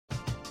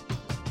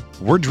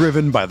We're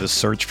driven by the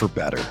search for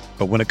better.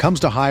 But when it comes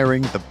to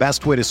hiring, the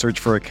best way to search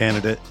for a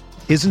candidate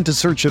isn't to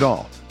search at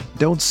all.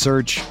 Don't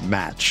search,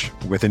 match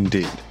with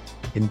Indeed.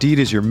 Indeed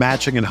is your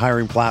matching and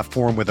hiring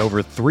platform with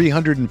over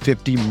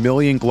 350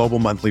 million global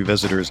monthly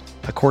visitors,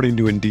 according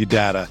to Indeed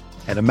data,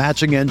 and a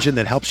matching engine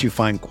that helps you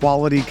find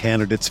quality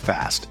candidates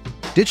fast.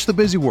 Ditch the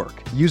busy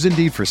work. Use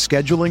Indeed for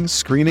scheduling,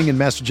 screening, and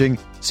messaging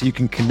so you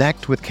can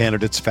connect with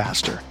candidates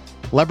faster.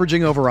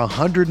 Leveraging over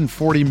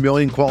 140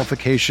 million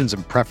qualifications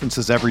and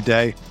preferences every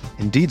day,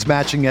 Indeed's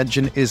matching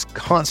engine is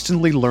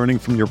constantly learning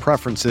from your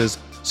preferences,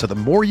 so the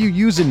more you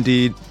use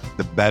Indeed,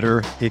 the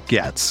better it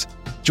gets.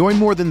 Join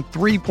more than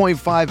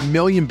 3.5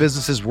 million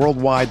businesses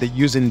worldwide that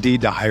use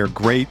Indeed to hire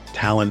great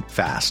talent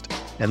fast.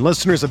 And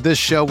listeners of this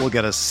show will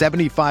get a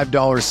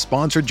 $75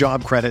 sponsored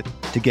job credit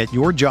to get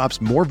your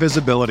jobs more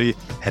visibility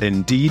at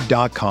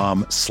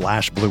Indeed.com/Blue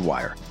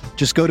Wire.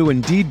 Just go to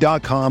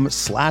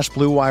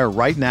Indeed.com/Blue Wire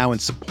right now and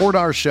support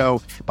our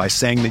show by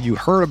saying that you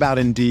heard about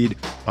Indeed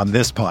on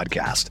this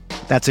podcast.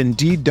 That's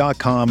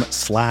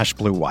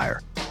Indeed.com/Blue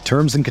Wire.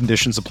 Terms and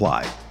conditions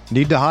apply.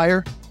 Need to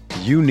hire?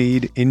 You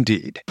need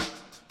Indeed.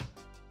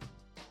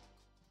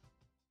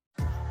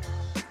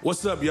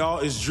 What's up, y'all?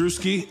 It's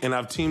Drewski, and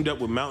I've teamed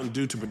up with Mountain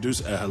Dew to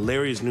produce a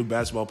hilarious new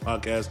basketball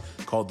podcast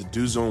called The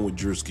Dew Zone with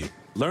Drewski.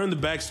 Learn the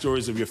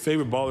backstories of your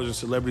favorite ballers and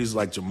celebrities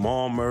like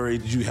Jamal Murray.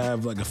 Did you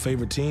have like a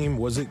favorite team?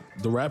 Was it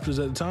the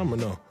Raptors at the time or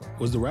no?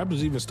 Was the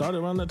Raptors even started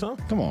around that time?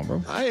 Come on,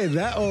 bro. I ain't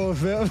that old,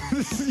 fam.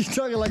 You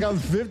talking like I'm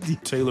 50.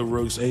 Taylor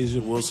Rooks, Asia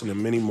Wilson,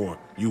 and many more.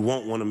 You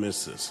won't want to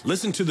miss this.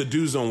 Listen to The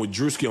Dew Zone with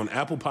Drewski on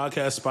Apple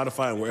Podcasts,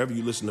 Spotify, and wherever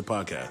you listen to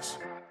podcasts.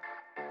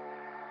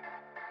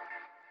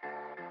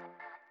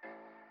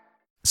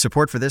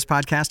 Support for this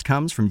podcast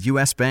comes from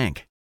U.S.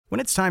 Bank. When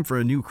it's time for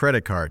a new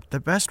credit card, the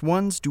best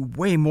ones do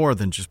way more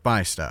than just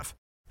buy stuff.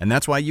 And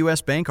that's why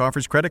U.S. Bank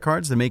offers credit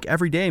cards that make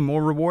every day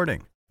more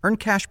rewarding. Earn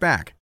cash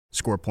back,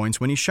 score points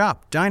when you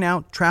shop, dine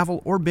out,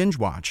 travel, or binge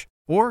watch,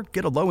 or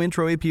get a low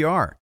intro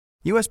APR.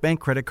 U.S. Bank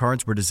credit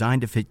cards were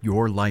designed to fit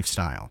your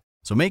lifestyle.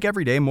 So make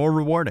every day more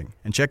rewarding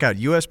and check out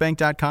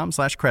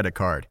usbank.com/credit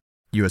card.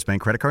 U.S.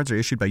 Bank credit cards are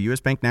issued by U.S.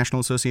 Bank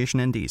National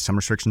Association ND. Some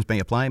restrictions may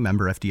apply.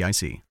 Member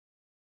FDIC.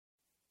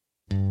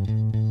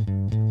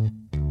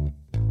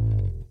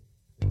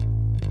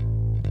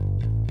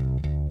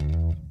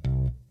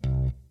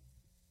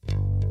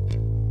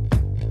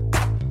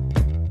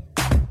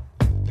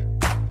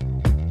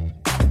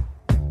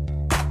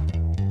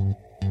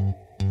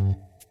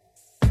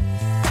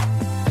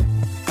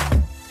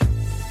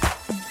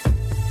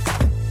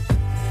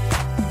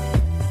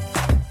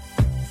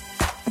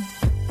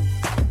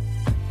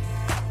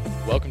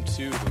 Welcome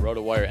to the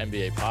RotoWire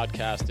NBA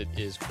podcast. It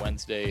is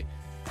Wednesday,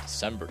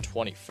 December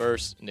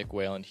 21st. Nick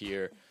Whalen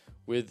here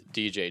with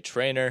DJ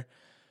Trainer.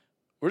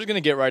 We're just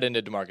going to get right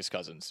into DeMarcus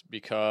Cousins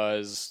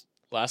because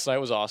last night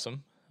was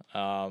awesome.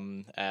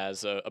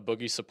 As a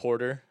Boogie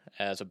supporter,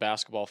 as a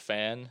basketball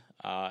fan,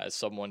 as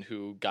someone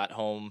who got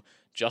home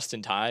just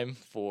in time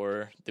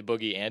for the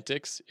Boogie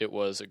antics, it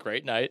was a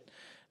great night.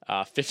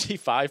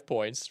 55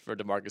 points for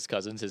DeMarcus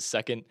Cousins, his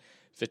second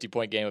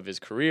 50-point game of his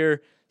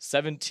career.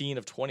 17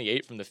 of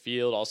 28 from the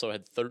field, also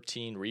had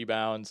 13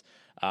 rebounds.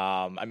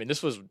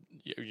 This was,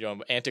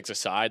 antics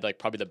aside, like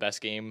probably the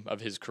best game of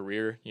his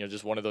career.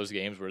 Just one of those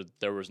games where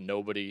there was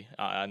nobody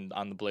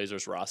on the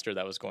Blazers roster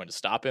that was going to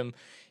stop him.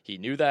 He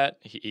knew that.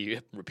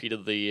 He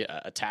repeatedly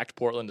attacked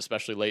Portland,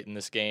 especially late in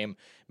this game,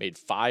 made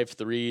 5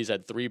 threes,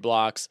 had 3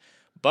 blocks.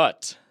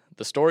 But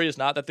the story is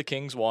not that the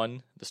Kings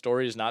won. The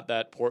story is not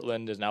that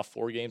Portland is now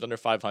 4 games under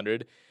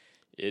 500.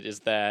 It is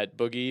that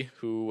Boogie,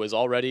 who was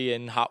already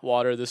in hot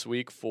water this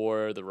week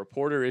for the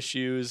reporter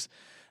issues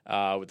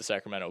with the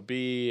Sacramento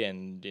Bee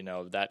and,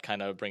 that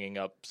kind of bringing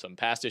up some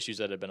past issues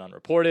that have been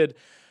unreported.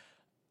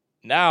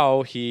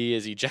 Now he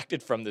is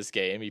ejected from this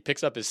game. He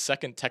picks up his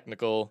second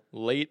technical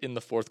late in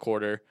the fourth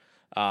quarter,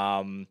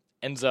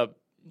 ends up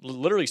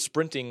literally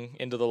sprinting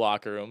into the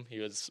locker room. He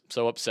was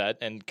so upset,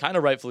 and kind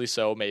of rightfully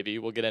so, maybe.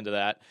 We'll get into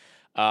that.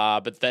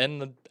 But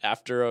then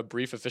after a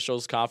brief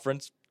officials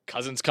conference,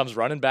 Cousins comes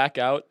running back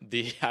out.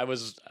 I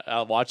was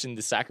watching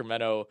the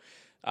Sacramento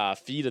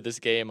feed of this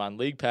game on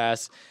League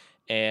Pass,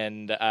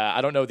 and I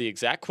don't know the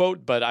exact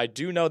quote, but I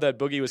do know that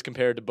Boogie was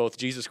compared to both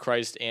Jesus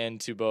Christ and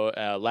to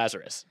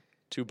Lazarus,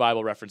 2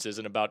 Bible references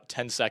in about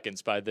 10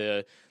 seconds by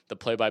the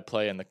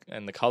play-by-play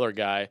and the color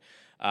guy.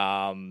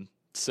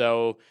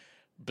 So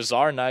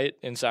bizarre night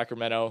in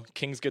Sacramento.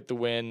 Kings get the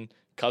win.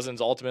 Cousins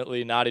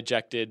ultimately not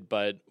ejected,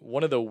 but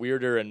one of the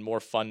weirder and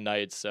more fun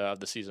nights of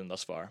the season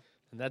thus far.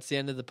 And that's the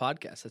end of the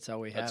podcast. That's all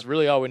we have. That's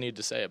really all we need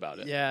to say about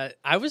it. Yeah,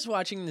 I was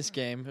watching this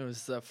game. It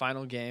was the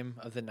final game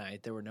of the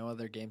night. There were no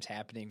other games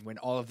happening when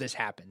all of this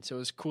happened. So it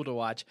was cool to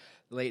watch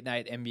late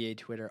night NBA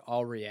Twitter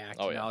all react.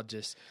 Oh, and yeah. all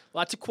just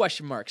lots of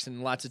question marks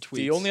and lots of tweets.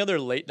 The only other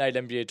late night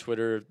NBA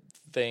Twitter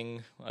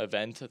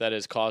event that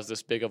has caused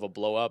this big of a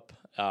blow up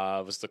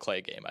was the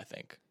Clay game, I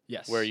think.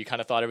 Yes. Where you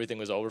kind of thought everything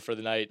was over for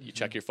the night. You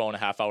check your phone a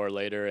half hour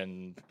later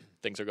and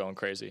things are going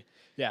crazy.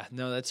 Yeah,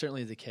 no, that's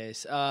certainly the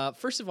case.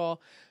 First of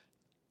all,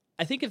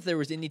 I think if there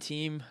was any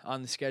team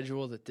on the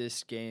schedule that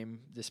this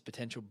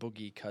potential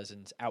Boogie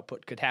Cousins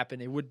output could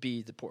happen, it would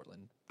be the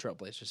Portland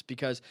Trailblazers,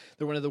 because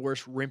they're one of the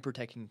worst rim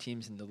protecting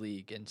teams in the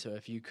league. And so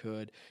if you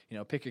could,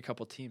 pick a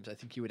couple teams, I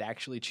think you would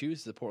actually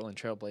choose the Portland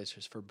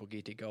Trailblazers for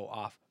Boogie to go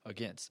off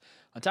against.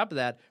 On top of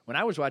that, when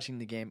I was watching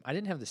the game, I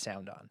didn't have the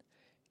sound on.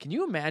 Can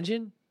you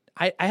imagine?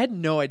 I had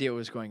no idea what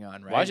was going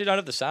on, right? Why'd you not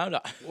have the sound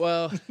on?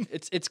 Well,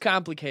 it's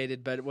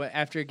complicated, but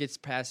after it gets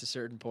past a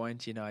certain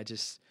point, I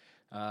just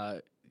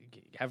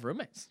have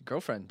roommates,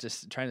 girlfriend,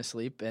 just trying to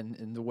sleep,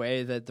 and the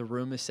way that the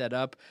room is set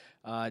up,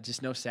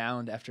 just no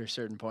sound after a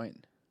certain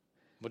point.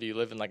 What, do you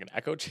live in like an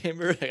echo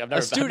chamber? Like, I've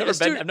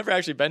never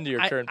actually been to your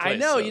current place. I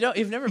know, so.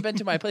 You've never been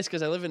to my place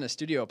because I live in a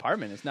studio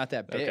apartment. It's not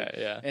that big. Okay,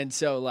 yeah. And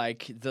so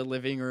like the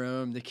living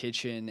room, the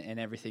kitchen, and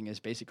everything is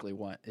basically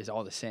is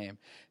all the same.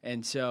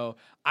 And so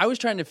I was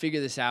trying to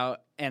figure this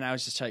out, and I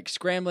was just like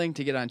scrambling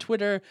to get on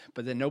Twitter,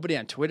 but then nobody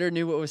on Twitter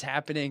knew what was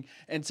happening.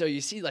 And so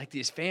you see like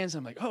these fans,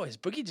 I'm like, oh, is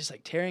Boogie just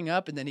like tearing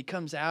up? And then he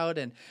comes out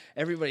and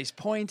everybody's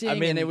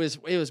pointing. And it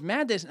was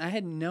madness, and I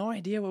had no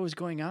idea what was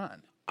going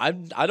on.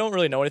 I don't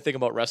really know anything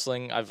about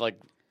wrestling. I've like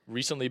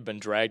recently been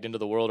dragged into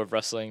the world of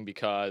wrestling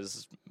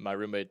because my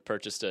roommate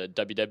purchased a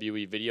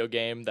WWE video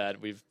game that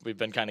we've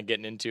been kind of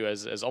getting into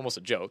as almost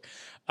a joke.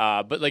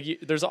 But like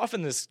there's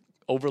often this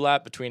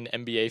overlap between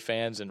NBA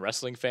fans and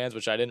wrestling fans,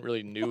 which I didn't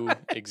really knew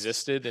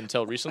existed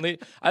until recently.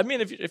 I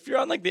mean, if you're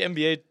on like the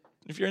NBA,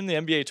 if you're in the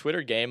NBA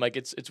Twitter game, like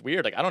it's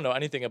weird. Like I don't know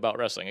anything about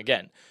wrestling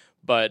again,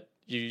 but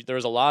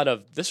there's a lot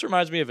of, this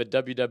reminds me of a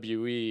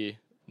WWE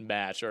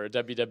match or a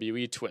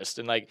WWE twist,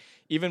 and like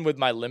even with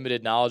my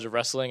limited knowledge of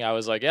wrestling, I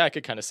was like, yeah, I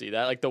could kind of see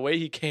that. Like the way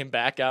he came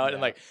back out,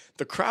 and like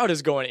the crowd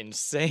is going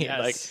insane.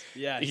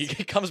 He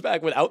comes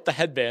back without the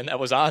headband that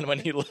was on when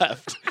he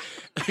left.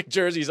 Like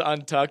jersey's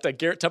untucked. Like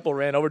Garrett Temple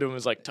ran over to him and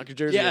was like, tuck your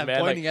jersey in,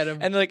 man. Pointing at him.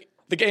 And like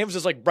the game's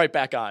just like right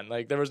back on.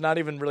 Like there was not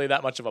even really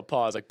that much of a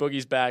pause. Like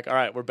Boogie's back. All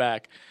right, we're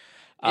back.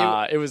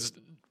 It was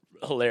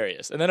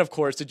hilarious. And then, of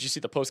course, did you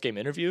see the post-game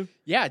interview?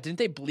 Yeah, didn't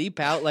they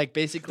bleep out, like,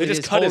 basically they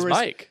just cut his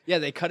mic. Yeah,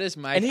 they cut his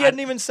mic. And he hadn't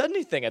even said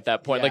anything at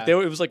that point. Yeah. Like,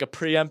 it was like a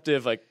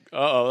preemptive, like,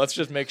 let's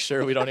just make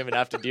sure we don't even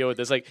have to deal with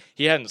this. Like,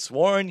 he hadn't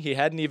sworn. He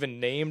hadn't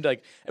even named,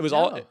 like, it was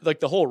all,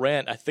 like, the whole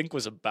rant, I think,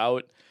 was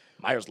about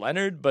Myers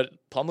Leonard, but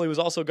Plumlee was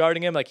also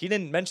guarding him. Like, he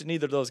didn't mention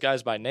either of those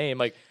guys by name.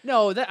 Like,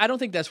 no, I don't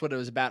think that's what it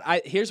was about.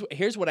 Here's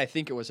what I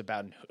think it was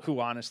about, and who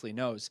honestly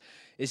knows,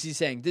 is he's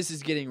saying, this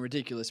is getting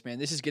ridiculous, man.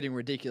 This is getting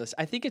ridiculous.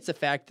 I think it's the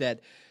fact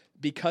that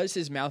because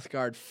his mouth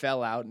guard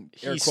fell out,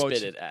 he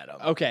spit it at him.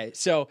 Okay,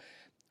 so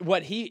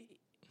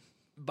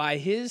by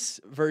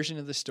his version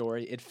of the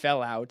story, it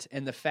fell out,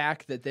 and the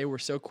fact that they were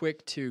so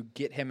quick to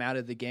get him out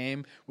of the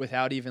game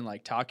without even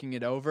like talking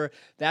it over,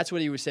 that's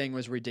what he was saying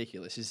was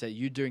ridiculous. Is that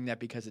you doing that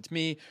because it's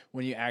me,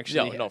 when you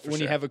actually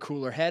you have a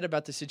cooler head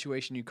about the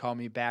situation, you call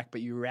me back,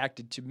 but you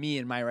reacted to me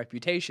and my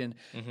reputation,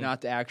 not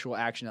the actual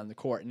action on the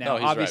court. Now,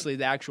 obviously,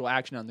 the actual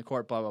action on the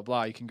court, blah blah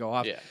blah, you can go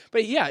off. Yeah.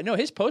 But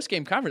his post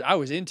game conference, I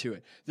was into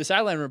it. The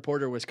sideline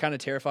reporter was kind of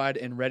terrified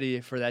and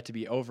ready for that to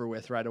be over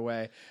with right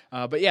away.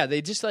 But yeah,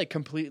 they just like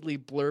completely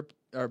blurb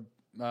or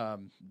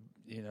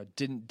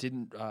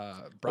didn't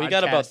broadcast. We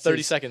got about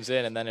 30 seconds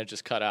in, and then it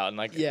just cut out, and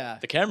like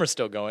the camera's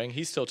still going,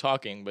 he's still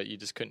talking, but you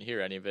just couldn't hear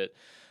any of it.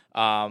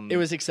 It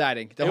was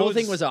exciting. The whole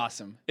thing was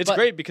awesome. It's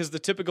great because the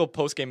typical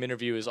post-game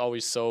interview is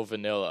always so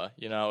vanilla.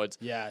 It's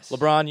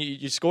LeBron,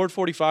 you scored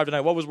 45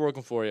 tonight. What was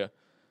working for you?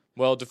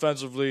 Well,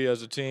 defensively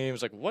as a team,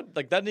 it's like, what?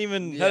 Like that didn't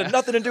even had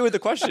nothing to do with the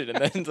question. And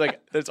then it's like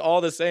it's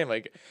all the same.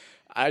 Like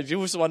I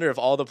just wonder if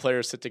all the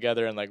players sit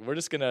together and like we're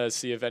just gonna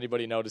see if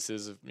anybody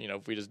notices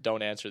if we just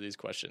don't answer these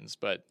questions.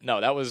 But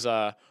no, that was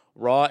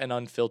raw and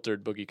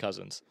unfiltered Boogie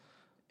Cousins.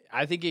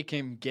 I think it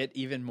can get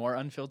even more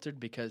unfiltered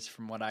because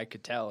from what I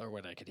could tell or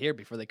what I could hear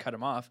before they cut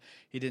him off,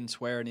 he didn't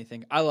swear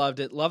anything. I loved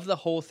it. Loved the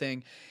whole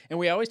thing. And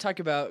we always talk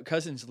about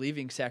Cousins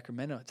leaving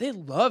Sacramento. They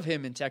love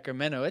him in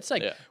Sacramento. It's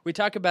like we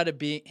talk about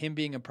him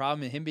being a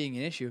problem and him being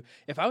an issue.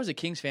 If I was a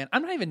Kings fan,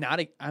 I'm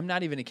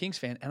not even a Kings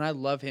fan, and I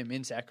love him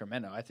in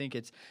Sacramento. I think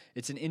it's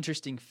an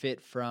interesting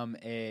fit from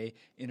a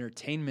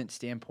entertainment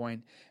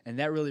standpoint, and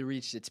that really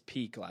reached its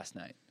peak last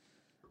night.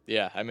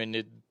 Yeah, I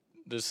mean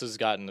this has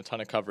gotten a ton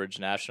of coverage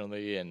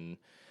nationally, and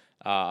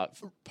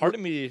part of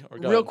me...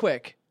 Real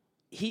quick,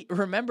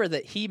 remember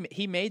that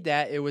he made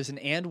that. It was an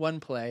and one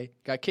play,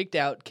 got kicked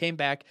out, came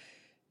back.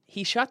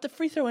 He shot the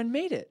free throw and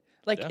made it.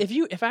 Like,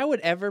 if I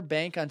would ever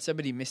bank on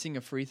somebody missing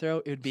a free throw,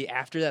 it would be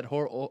after that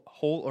whole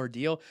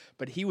ordeal.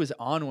 But he was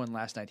on one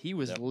last night. He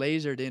was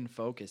lasered in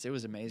focus. It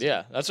was amazing.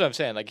 Yeah, that's what I'm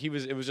saying. Like, it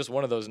was just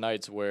one of those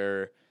nights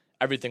where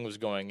everything was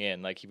going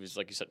in. Like, he was,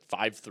 like you said,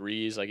 5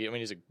 threes. Like, I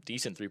mean, he's a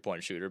decent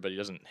three-point shooter, but he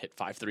doesn't hit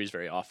 5 threes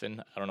very often.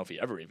 I don't know if he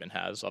ever even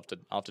has. I'll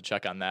have to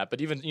check on that. But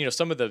even,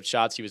 some of the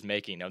shots he was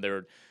making, they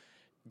were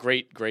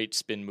great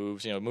spin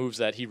moves, moves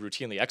that he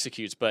routinely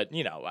executes. But,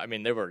 I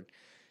mean, they were,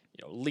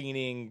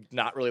 leaning,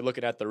 not really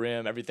looking at the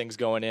rim. Everything's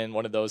going in,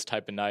 one of those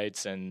type of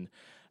nights. And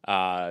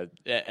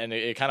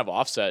it kind of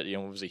offset, it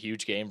was a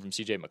huge game from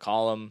C.J.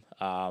 McCollum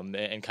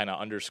and kind of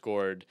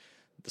underscored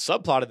the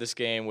subplot of this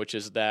game, which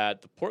is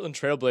that the Portland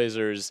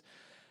Trailblazers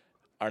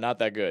are not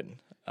that good.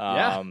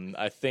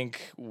 I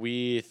think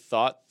we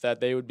thought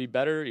that they would be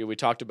better. We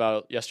talked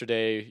about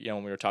yesterday,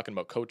 when we were talking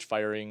about coach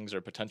firings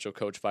or potential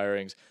coach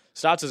firings.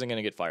 Stotts isn't going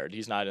to get fired.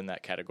 He's not in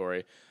that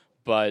category.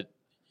 But,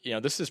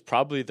 this is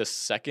probably the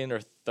second or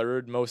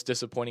third most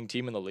disappointing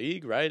team in the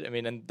league, right? I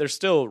mean, and they're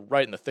still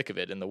right in the thick of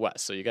it in the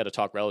West, so you got to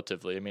talk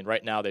relatively. I mean,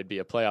 right now they'd be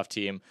a playoff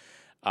team.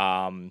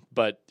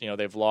 But,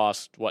 they've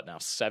lost,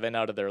 7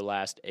 out of their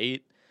last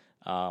 8.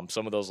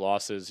 Some of those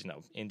losses,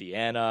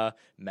 Indiana,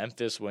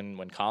 Memphis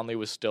when Conley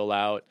was still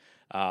out,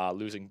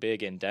 losing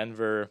big in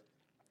Denver.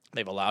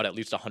 They've allowed at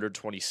least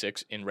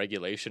 126 in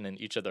regulation in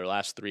each of their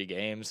last 3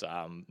 games.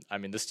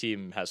 This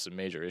team has some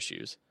major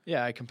issues.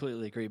 Yeah, I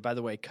completely agree. By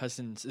the way,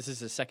 Cousins, this is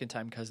the second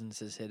time Cousins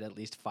has hit at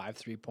least 5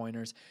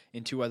 3-pointers.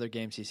 In 2 other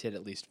games, he's hit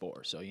at least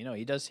 4. So,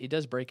 he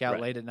does break out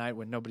late at night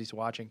when nobody's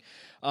watching.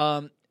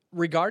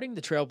 Regarding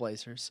the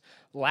Trailblazers,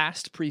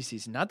 last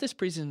preseason, not this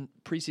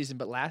preseason,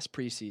 but last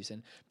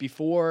preseason,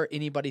 before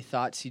anybody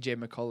thought C.J.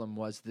 McCollum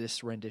was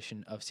this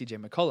rendition of C.J.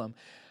 McCollum,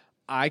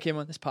 I came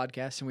on this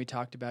podcast and we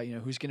talked about,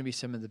 who's going to be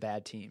some of the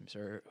bad teams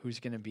or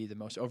who's going to be the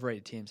most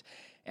overrated teams.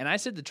 And I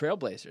said the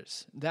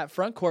Trailblazers. That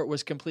front court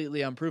was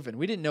completely unproven.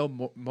 We didn't know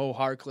Mo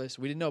Harkless.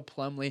 We didn't know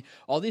Plumlee.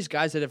 All these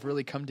guys that have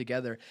really come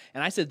together.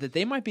 And I said that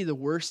they might be the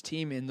worst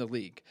team in the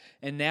league.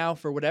 And now,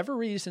 for whatever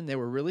reason, they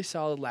were really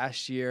solid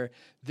last year.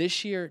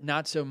 This year,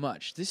 not so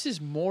much. This is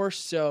more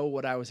so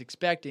what I was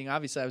expecting.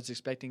 Obviously, I was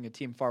expecting a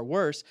team far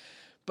worse.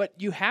 But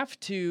you have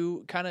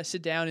to kind of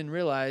sit down and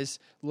realize,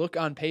 look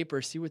on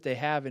paper, see what they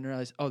have, and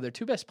realize, their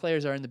 2 best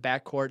players are in the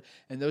backcourt,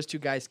 and those 2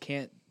 guys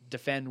can't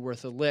defend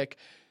worth a lick.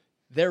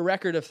 Their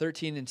record of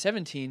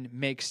 13-17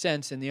 makes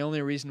sense, and the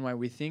only reason why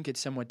we think it's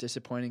somewhat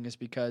disappointing is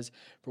because,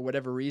 for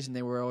whatever reason,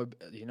 they were,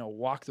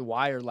 walk the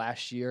wire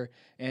last year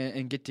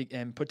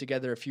and put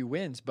together a few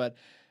wins. But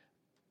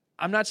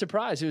I'm not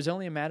surprised. It was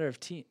only a matter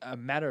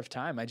of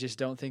time. I just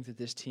don't think that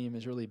this team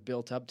is really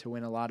built up to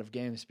win a lot of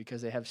games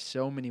because they have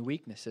so many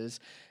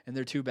weaknesses, and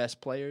their 2 best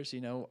players,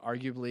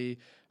 arguably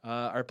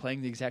are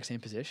playing the exact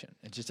same position.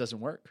 It just doesn't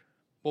work.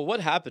 Well,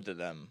 what happened to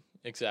them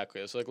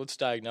exactly? So, let's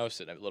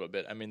diagnose it a little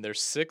bit. I mean, they're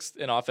 6th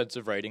in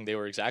offensive rating. They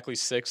were exactly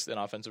 6th in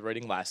offensive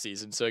rating last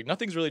season, so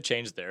nothing's really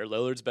changed there.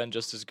 Lillard's been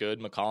just as good.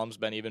 McCollum's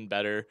been even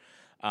better.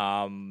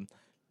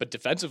 But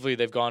defensively,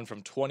 they've gone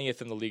from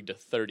 20th in the league to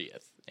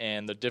 30th.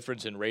 And the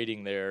difference in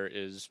rating there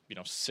is,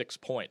 6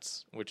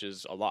 points, which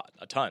is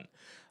a ton.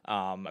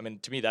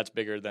 To me, that's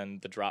bigger than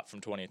the drop from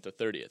 20th to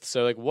 30th.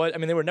 So,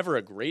 they were never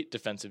a great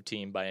defensive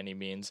team by any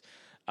means.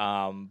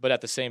 But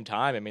at the same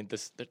time,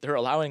 they're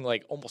allowing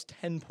almost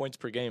 10 points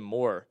per game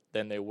more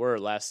than they were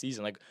last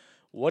season.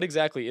 What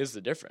exactly is the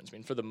difference?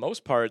 For the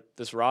most part,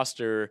 this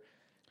roster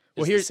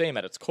is the same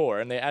at its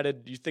core, and they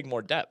added, you think,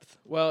 more depth.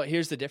 Well,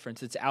 here's the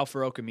difference. It's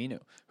Al-Farouq Aminu,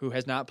 who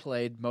has not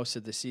played most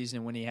of the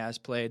season. When he has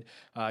played,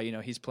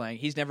 he's playing.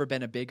 He's never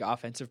been a big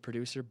offensive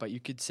producer, but you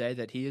could say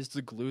that he is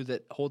the glue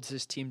that holds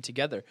this team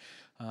together.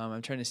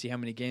 I'm trying to see how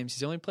many games.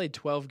 He's only played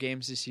 12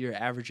 games this year,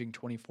 averaging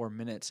 24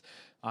 minutes.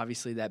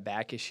 Obviously, that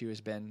back issue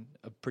has been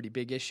a pretty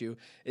big issue.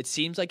 It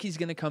seems like he's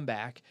going to come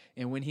back,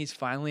 and when he's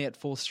finally at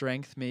full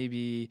strength,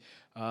 maybe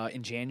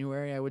in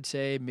January, I would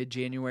say,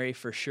 mid-January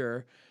for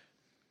sure,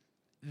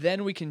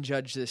 then we can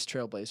judge this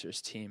Trailblazers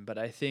team. But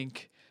I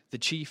think the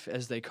Chief,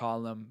 as they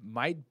call him,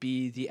 might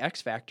be the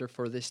X factor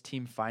for this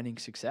team finding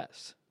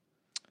success.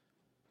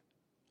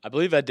 I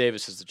believe Ed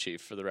Davis is the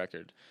Chief, for the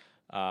record.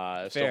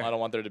 I don't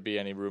want there to be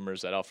any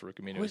rumors that Al-Farouq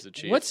Aminu is the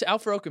Chief. What's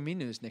Al-Farouq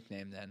Aminu's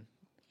nickname then?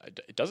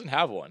 It doesn't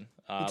have one.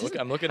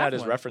 I'm looking at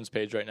his reference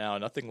page right now.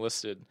 Nothing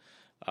listed.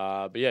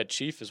 But yeah,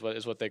 Chief is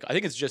what they. I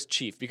think it's just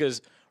Chief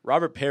because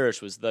Robert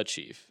Parrish was the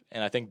Chief,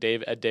 and I think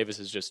Ed Davis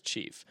is just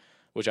Chief,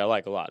 which I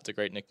like a lot. It's a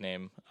great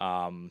nickname.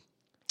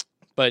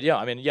 But yeah,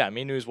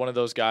 Aminu is one of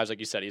those guys, like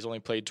you said. He's only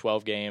played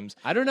 12 games.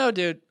 I don't know,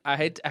 dude. I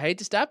hate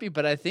to stop you,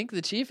 but I think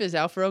the Chief is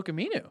Al-Farouq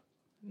Aminu.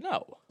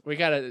 No, we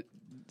gotta.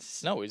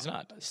 No, he's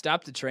not.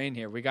 Stop the train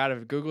here. We gotta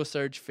Google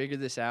search, figure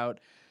this out.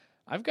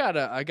 I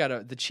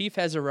gotta. The Chief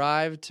has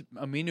arrived.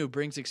 Aminu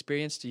brings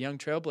experience to young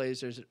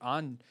Trailblazers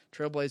on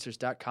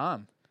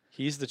Trailblazers.com.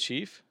 He's the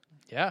Chief?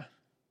 Yeah.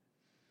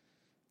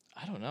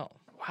 I don't know.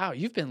 Wow,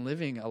 you've been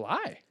living a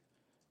lie.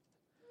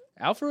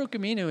 Al-Farouq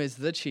Aminu is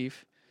the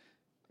Chief.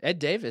 Ed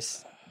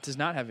Davis does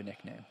not have a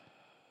nickname.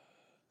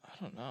 I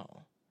don't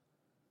know.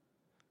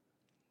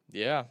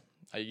 Yeah,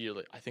 I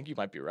think you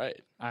might be right.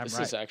 This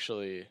is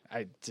actually.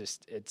 This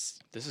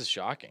is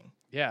shocking.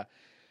 Yeah.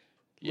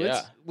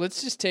 Yeah.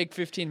 Let's just take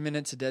 15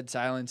 minutes of dead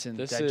silence and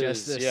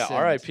digest this. Yeah,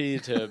 R.I.P.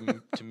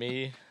 to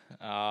me.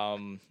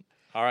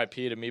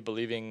 R.I.P. to me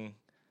believing.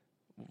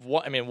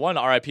 One,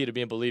 R.I.P. to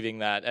me believing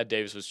that Ed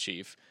Davis was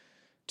Chief.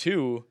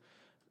 2,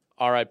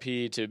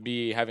 R.I.P. to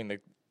me having the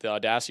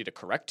audacity to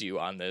correct you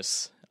on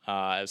this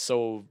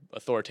so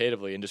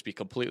authoritatively and just be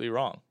completely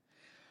wrong.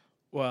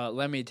 Well,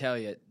 let me tell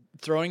you,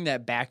 throwing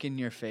that back in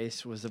your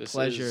face was a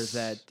pleasure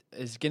that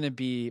is going to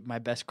be my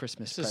best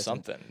Christmas present. This is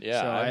something,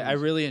 yeah. So I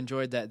really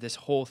enjoyed this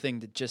whole thing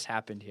that just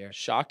happened here.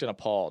 Shocked and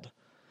appalled.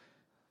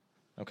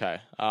 Okay.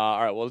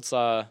 All right. Well, let's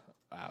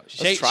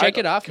Shake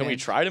it off. Can we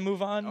try to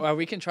move on? Well,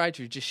 we can try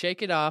to just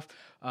shake it off.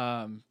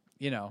 I'm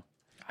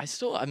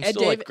still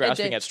Ed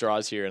grasping at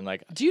straws here and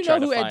like. Do you know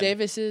who Ed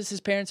Davis is? His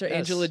parents are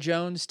Angela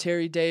Jones,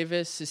 Terry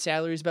Davis. His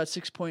salary is about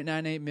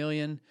 $6.98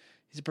 million.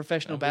 He's a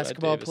professional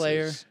basketball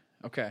player.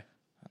 Okay. I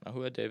don't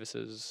know who Ed Davis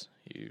is.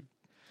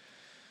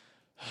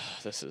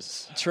 This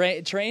is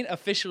train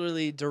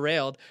officially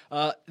derailed.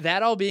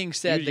 That all being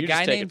said, the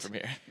guy named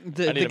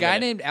the guy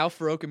named Al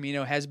Farouk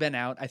Amino has been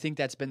out. I think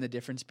that's been the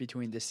difference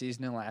between this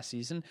season and last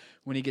season.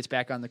 When he gets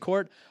back on the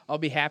court, I'll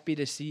be happy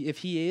to see if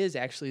he is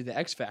actually the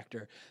X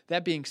factor.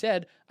 That being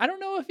said, I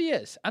don't know if he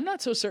is. I'm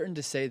not so certain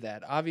to say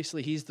that.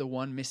 Obviously, he's the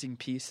one missing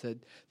piece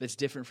that's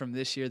different from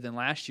this year than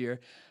last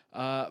year.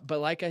 But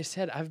like I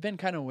said, I've been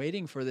kind of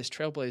waiting for this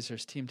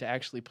Trailblazers team to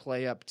actually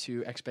play up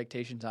to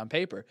expectations on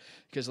paper.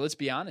 Because let's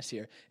be honest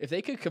here, if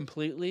they could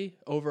completely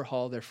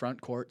overhaul their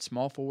front court,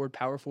 small forward,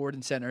 power forward,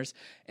 and centers,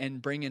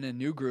 and bring in a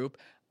new group,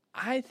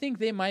 I think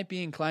they might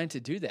be inclined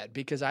to do that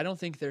because I don't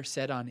think they're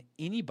set on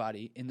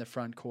anybody in the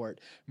front court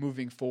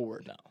moving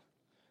forward.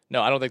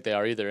 No, I don't think they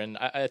are either. And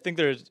I think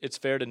it's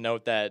fair to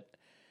note that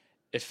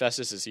if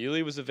Festus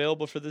Ezeli was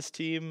available for this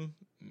team,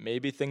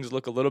 maybe things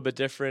look a little bit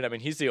different. I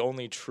mean, he's the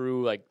only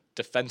true like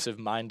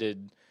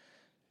defensive-minded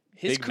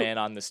big man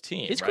on this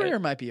team. His career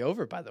might be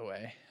over, by the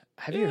way.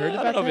 Have you heard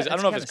about that? I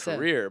don't know if his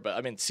career, but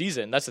I mean,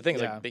 season. That's the thing.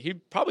 Yeah. Like, he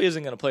probably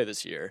isn't going to play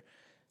this year,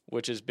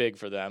 which is big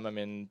for them. I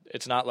mean,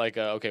 it's not like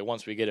okay,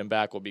 once we get him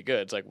back, we'll be good.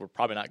 It's like we're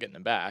probably not getting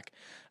him back,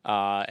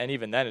 and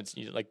even then, it's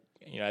like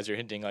as you're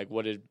hinting, like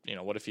what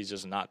if he's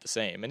just not the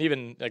same, and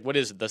even like what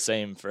is the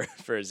same for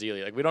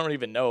Ezeli? Like we don't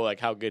even know like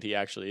how good he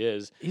actually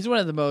is. He's one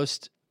of the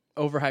most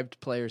overhyped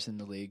players in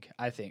the league,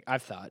 I've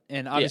thought.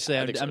 And obviously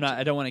I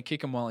don't want to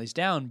kick him while he's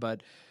down,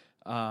 but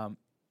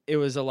it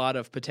was a lot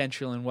of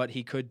potential in what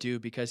he could do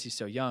because he's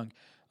so young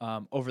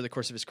over the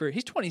course of his career.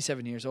 He's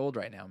 27 years old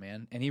right now,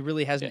 man, and he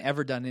really hasn't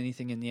ever done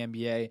anything in the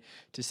NBA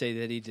to say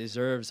that he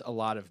deserves a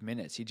lot of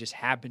minutes. He just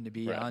happened to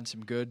be on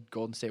some good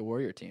Golden State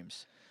Warrior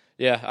teams.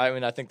 Yeah, I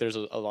mean, I think there's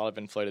a lot of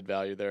inflated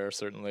value there,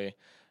 certainly.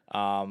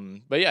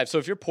 But yeah, so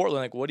if you're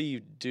Portland, like, what do you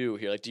do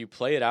here? Like, do you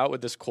play it out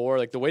with this core?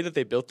 Like, the way that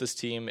they built this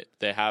team,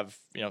 they have,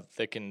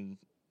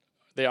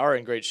 they are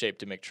in great shape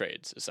to make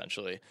trades,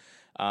 essentially.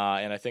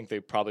 And I think they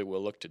probably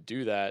will look to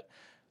do that.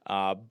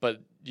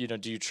 But,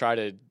 do you try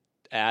to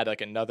add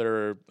like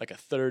another, like a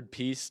third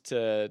piece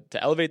to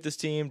elevate this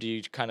team? Do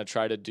you kind of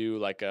try to do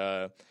like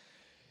a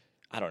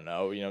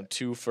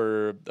 2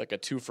 for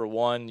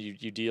 1?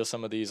 You deal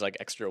some of these like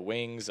extra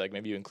wings, like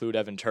maybe you include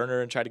Evan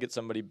Turner and try to get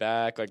somebody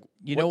back. Like,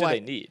 what do they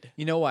need?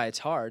 You know why it's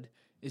hard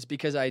is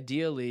because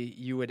ideally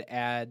you would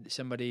add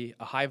a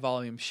high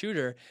volume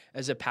shooter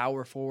as a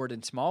power forward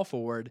and small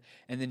forward,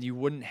 and then you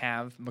wouldn't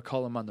have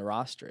McCollum on the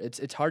roster.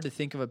 It's hard to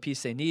think of a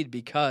piece they need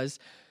because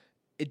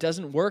it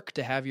doesn't work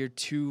to have your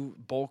two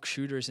bulk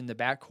shooters in the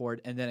backcourt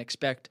and then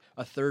expect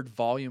a third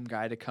volume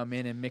guy to come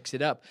in and mix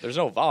it up. There's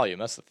no volume.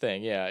 That's the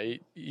thing. Yeah, I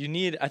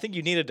think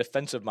you need a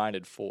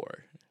defensive-minded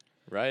four,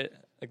 right?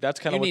 Like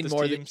that's kind of what this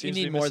team seems to be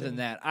missing. You need more than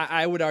that.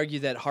 I would argue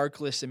that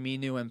Harkless,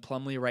 Aminu, and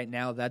Plumlee right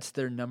now, that's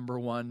their number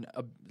one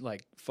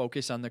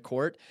focus on the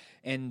court,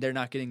 and they're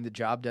not getting the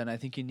job done. I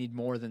think you need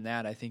more than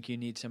that. I think you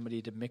need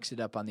somebody to mix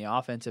it up on the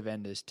offensive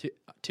end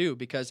too,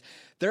 because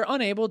they're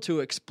unable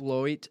to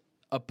exploit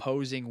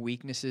opposing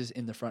weaknesses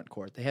in the front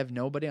court. They have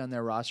nobody on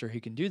their roster who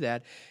can do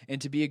that.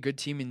 And to be a good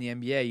team in the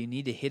NBA, you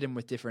need to hit them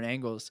with different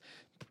angles.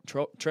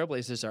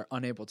 Trailblazers are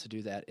unable to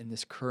do that in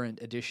this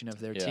current edition of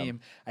their team.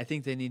 I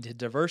think they need to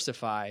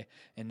diversify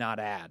and not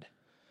add.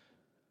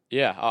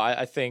 Yeah,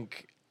 I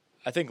think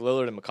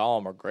Lillard and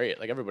McCollum are great.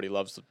 Like everybody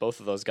loves both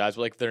of those guys,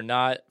 but like they're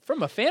not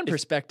from a fan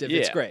perspective.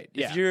 It's great.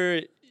 Yeah.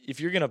 If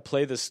you're gonna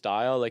play this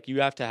style, like you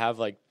have to have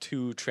like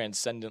two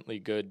transcendently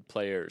good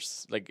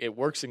players. Like it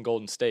works in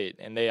Golden State,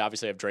 and they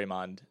obviously have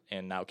Draymond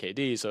and now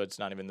KD, so it's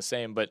not even the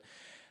same. But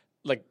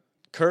like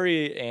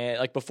Curry and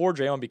like before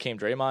Draymond became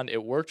Draymond,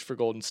 it worked for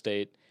Golden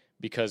State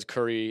because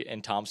Curry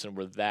and Thompson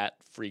were that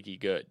freaky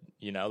good.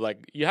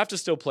 Like you have to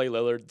still play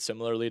Lillard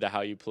similarly to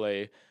how you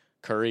play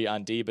Curry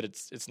on D, but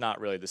it's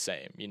not really the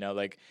same.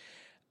 Like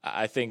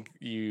I think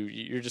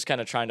you're just kind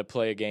of trying to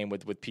play a game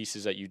with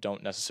pieces that you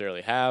don't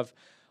necessarily have.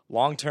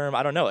 Long term,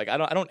 I don't know. Like I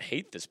don't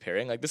hate this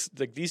pairing. Like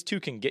these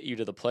two can get you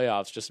to the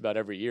playoffs just about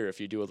every year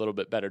if you do a little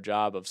bit better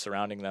job of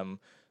surrounding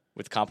them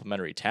with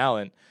complementary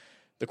talent.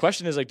 The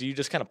question is, like, do you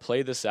just kind of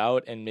play this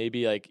out and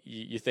maybe like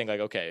you think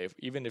like, okay,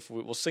 even if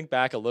we'll sink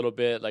back a little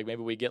bit, like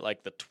maybe we get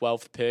like the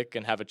 12th pick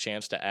and have a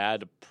chance to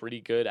add a pretty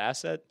good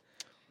asset?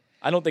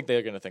 I don't think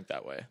they're going to think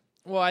that way.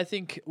 Well, I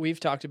think we've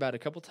talked about it a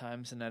couple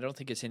times, and I don't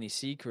think it's any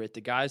secret.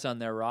 The guys on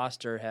their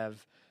roster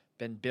have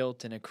been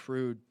built and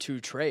accrued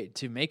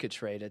to make a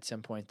trade at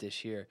some point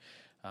this year.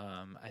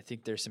 I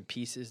think there's some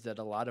pieces that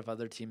a lot of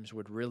other teams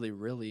would really,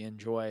 really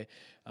enjoy,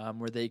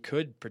 where they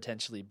could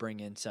potentially bring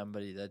in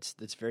somebody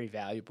that's very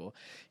valuable.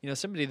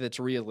 Somebody that's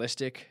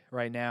realistic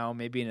right now,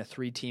 maybe in a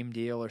 3-team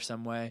deal or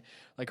some way,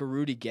 like a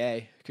Rudy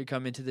Gay could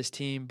come into this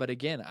team. But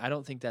again, I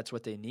don't think that's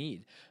what they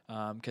need,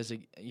 because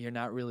you're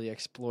not really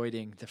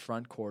exploiting the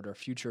front court or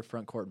future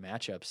front court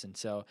matchups. And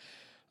so,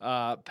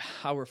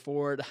 power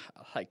forward,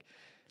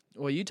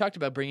 well, you talked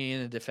about bringing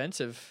in a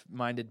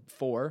defensive-minded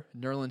 4,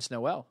 Nerlens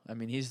Noel. I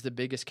mean, he's the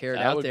biggest carrot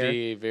out there. That would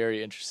be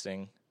very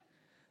interesting.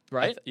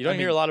 Right? You don't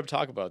hear a lot of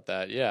talk about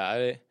that. Yeah,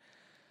 I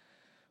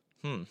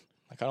kind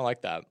of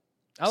like that.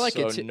 I like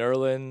it, too. So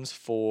Nerlens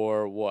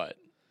for what?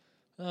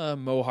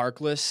 Mo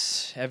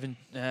Harkless, Evan.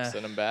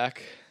 Send him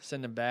back?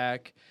 Send him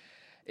back.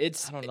 I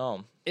don't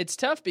know. It's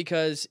tough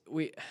because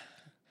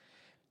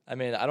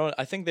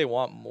I think they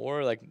want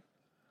more,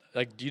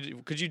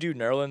 could you do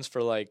Nerlens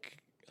for,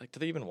 do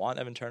they even want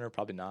Evan Turner?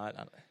 Probably not.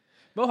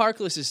 Mo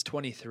Harkless is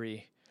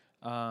 23.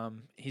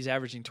 He's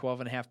averaging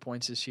 12.5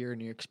 points this year,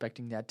 and you're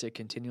expecting that to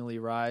continually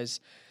rise.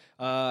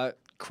 Alan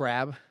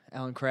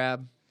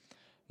Crabb.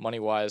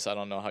 Money-wise, I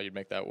don't know how you'd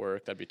make that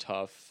work. That'd be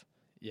tough.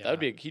 Yeah.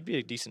 He'd be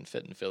a decent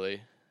fit in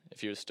Philly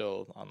if he was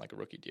still on, a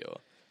rookie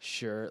deal.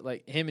 Sure.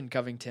 Like him and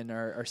Covington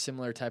are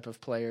similar type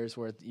of players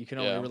where you can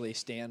only really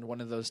stand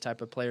one of those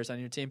type of players on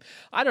your team.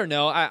 I don't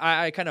know.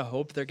 I kind of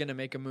hope they're going to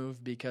make a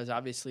move because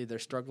obviously they're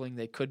struggling.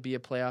 They could be a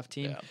playoff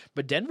team. Yeah.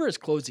 But Denver is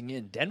closing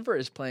in. Denver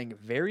is playing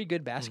very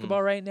good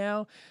basketball right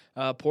now.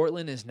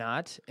 Portland is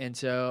not. And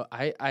so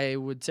I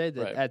would say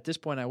that at this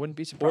point I wouldn't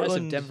be surprised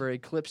if Denver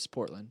eclipsed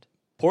Portland.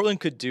 Portland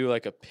could do a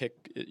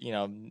pick,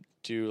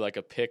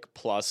 a pick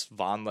plus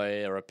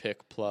Vonleh or a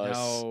pick plus.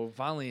 No,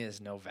 Vonleh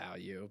is no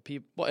value.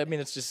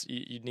 It's just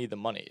you need the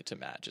money to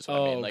match. Is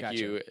what I mean.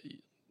 Gotcha.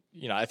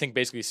 I think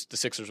basically the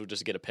Sixers would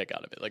just get a pick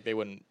out of it. They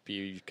wouldn't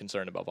be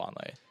concerned about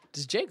Vonleh.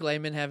 Does Jake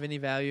Layman have any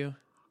value?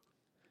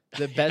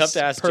 The best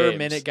per James.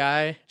 Minute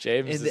guy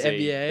James in the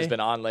NBA has been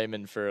on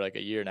Layman for a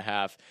year and a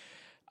half.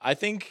 I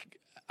think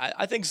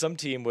some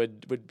team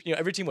would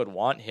every team would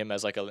want him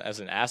as as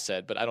an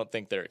asset, but I don't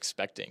think they're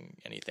expecting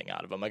anything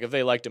out of him. If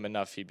they liked him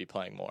enough, he'd be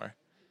playing more.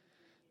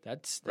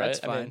 That's right?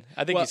 fine.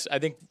 I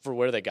think for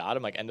where they got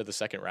him, end of the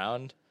second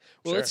round.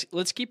 Well, sure.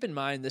 let's keep in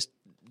mind this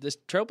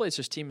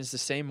Trailblazers team is the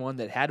same one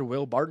that had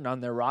Will Barton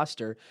on their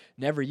roster,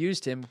 never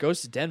used him,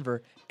 goes to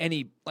Denver, and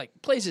he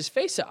plays his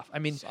face off. I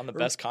mean, he's on the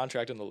best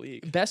contract in the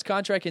league. Best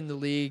contract in the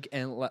league,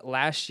 and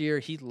last year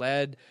he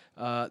led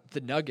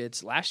the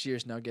Nuggets, last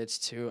year's Nuggets,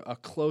 to a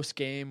close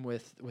game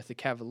with the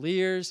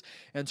Cavaliers.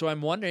 And so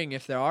I'm wondering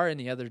if there are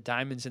any other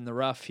diamonds in the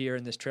rough here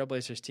in this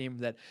Trailblazers team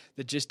that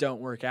just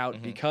don't work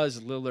out because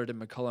Lillard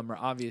and McCollum are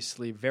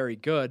obviously very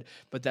good,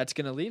 but that's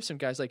going to leave some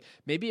guys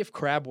maybe if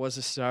Crabbe was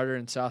a starter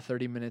and saw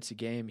 30 minutes a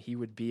game, he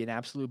would be an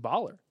absolute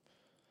baller,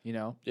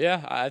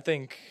 Yeah, I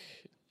think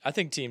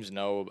teams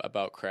know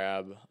about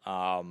Crabbe.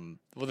 Well,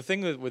 the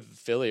thing with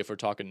Philly, if we're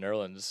talking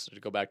Nerlens, to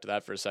go back to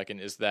that for a second,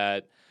 is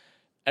that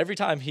every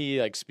time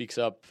he speaks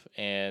up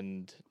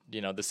and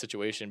the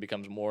situation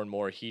becomes more and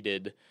more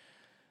heated,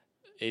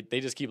 they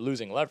just keep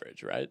losing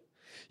leverage, right?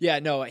 Yeah,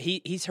 no,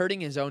 he's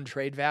hurting his own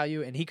trade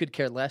value, and he could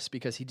care less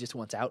because he just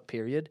wants out,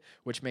 period,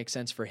 which makes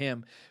sense for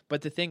him.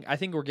 But I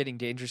think we're getting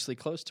dangerously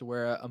close to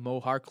where a Mo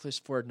Harkless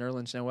for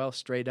Nerlens Noel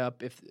straight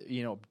up, if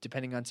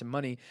depending on some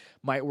money,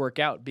 might work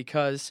out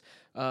because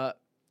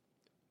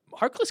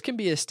Harkless can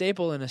be a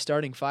staple in a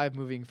starting 5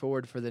 moving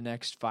forward for the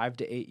next 5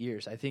 to 8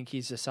 years. I think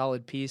he's a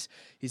solid piece.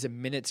 He's a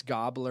minutes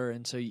gobbler,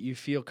 and so you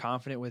feel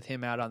confident with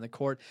him out on the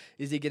court.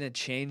 Is he going to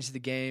change the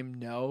game?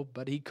 No,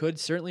 but he could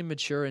certainly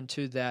mature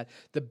into the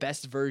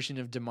best version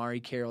of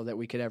DeMarre Carroll that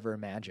we could ever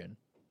imagine.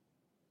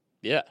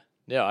 Yeah,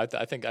 I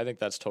think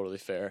that's totally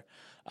fair.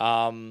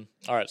 All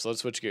right, so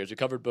let's switch gears. We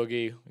covered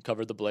Boogie. We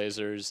covered the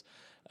Blazers.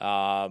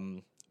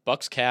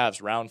 Bucks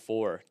Cavs round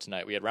 4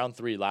 tonight. We had round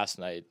 3 last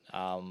night.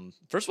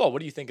 First of all, what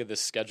do you think of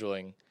this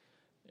scheduling,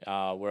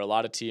 where a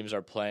lot of teams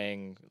are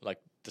playing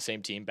the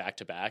same team back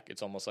to back?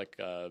 It's almost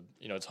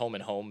it's home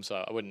and home.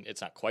 So it's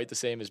not quite the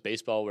same as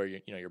baseball where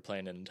you're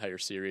playing an entire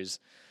series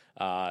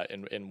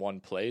in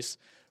one place.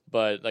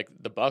 But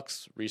the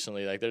Bucks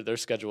recently, their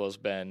schedule has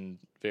been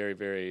very,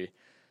 very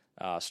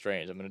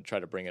strange. I'm going to try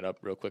to bring it up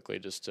real quickly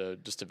just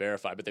to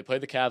verify. But they played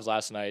the Cavs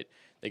last night.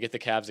 They get the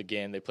Cavs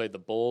again. They played the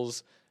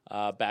Bulls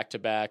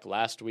back-to-back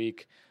last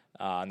week,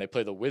 and they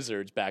play the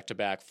Wizards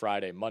back-to-back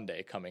Friday,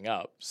 Monday coming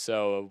up.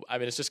 So,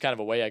 it's just kind of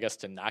a way, I guess,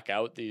 to knock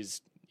out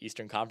these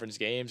Eastern Conference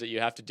games that you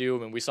have to do.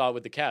 We saw it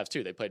with the Cavs,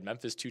 too. They played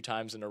Memphis 2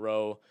 times in a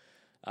row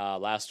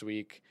last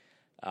week.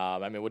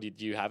 What do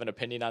you have an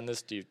opinion on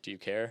this? Do you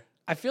care?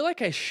 I feel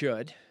like I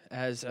should,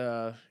 as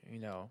a,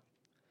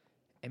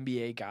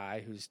 NBA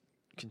guy who's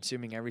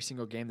consuming every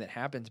single game that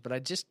happens, but I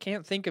just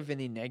can't think of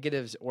any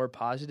negatives or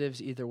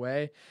positives either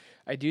way.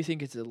 I do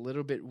think it's a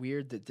little bit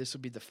weird that this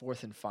will be the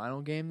 4th and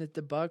final game that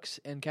the Bucks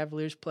and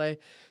Cavaliers play.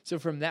 So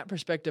from that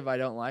perspective, I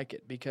don't like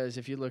it because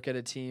if you look at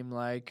a team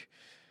like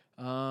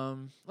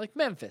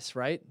Memphis,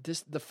 right?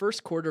 The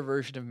first quarter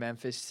version of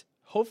Memphis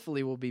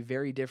hopefully will be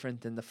very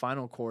different than the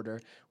final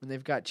quarter when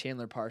they've got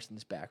Chandler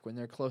Parsons back, when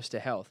they're close to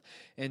health.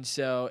 And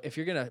so if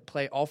you're going to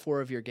play all 4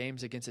 of your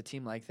games against a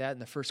team like that in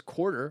the first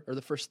quarter or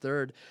the first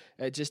third,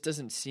 it just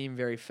doesn't seem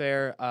very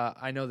fair.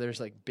 I know there's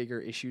like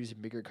bigger issues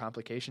and bigger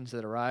complications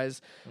that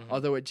arise,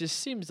 although it just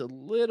seems a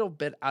little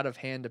bit out of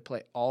hand to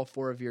play all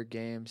 4 of your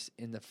games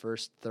in the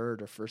first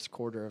third or first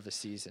quarter of a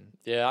season.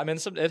 Yeah, I mean,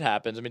 it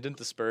happens. I mean, didn't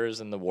the Spurs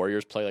and the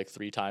Warriors play like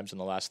 3 times in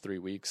the last 3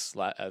 weeks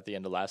at the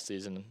end of last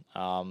season?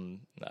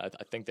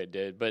 I think they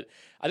did, but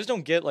I just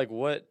don't get like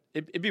what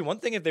it'd be one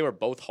thing if they were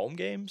both home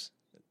games.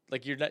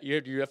 Like you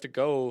have to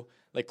go,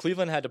 like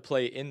Cleveland had to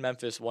play in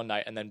Memphis one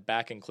night and then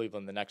back in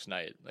Cleveland the next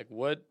night. Like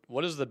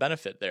what is the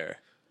benefit there?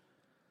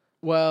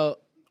 Well,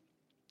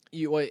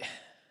 like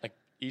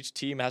each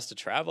team has to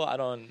travel.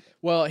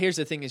 Well, here's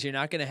the thing: is you're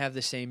not going to have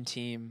the same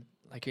team.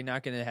 Like you're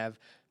not going to have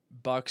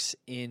Bucks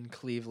in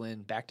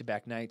Cleveland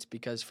back-to-back nights,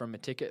 because from a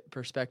ticket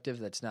perspective,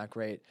 that's not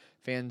great.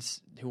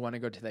 Fans who want to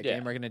go to that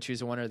game are going to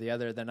choose one or the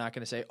other. They're not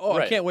going to say,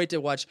 I can't wait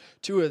to watch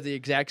 2 of the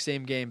exact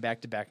same game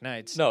back-to-back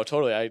nights. No,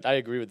 totally. I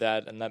agree with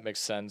that, and that makes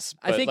sense.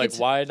 But I think like,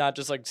 why not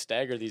just like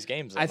stagger these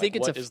games? I think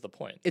what is the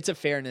point? It's a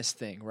fairness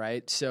thing,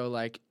 right? So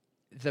like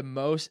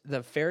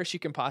the fairest you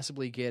can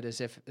possibly get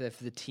is if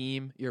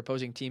your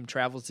opposing team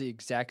travels the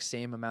exact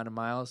same amount of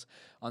miles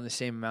on the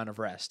same amount of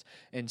rest.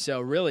 And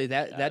so really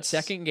that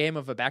second game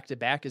of a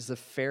back-to-back is the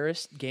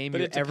fairest game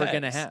you're ever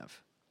going to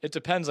have. It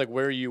depends like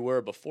where you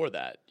were before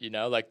that, you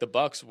know, like the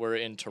Bucks were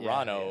in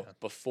Toronto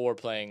before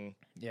playing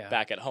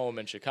back at home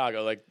in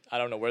Chicago. Like I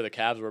don't know where the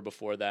Cavs were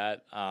before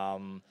that. I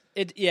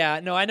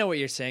know what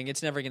you're saying.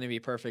 It's never going to be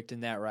perfect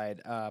in that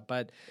ride.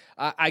 But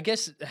I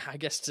guess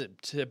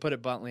to put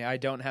it bluntly, I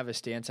don't have a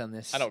stance on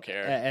this. I don't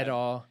care at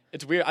all.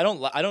 It's weird. I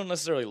don't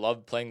necessarily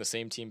love playing the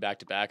same team back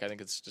to back. I think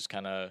it's just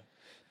kind of.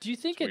 Do you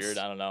think it's weird?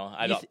 I don't know.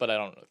 But I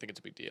don't think it's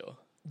a big deal.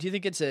 Do you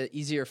think it's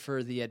easier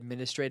for the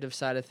administrative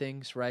side of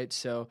things, right?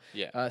 So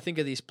think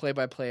of these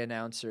play-by-play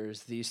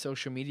announcers, these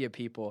social media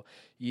people.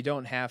 You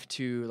don't have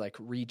to like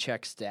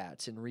recheck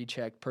stats and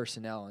recheck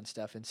personnel and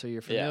stuff, and so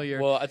you're familiar.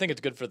 Yeah. Well, I think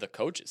it's good for the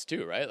coaches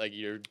too, right? Like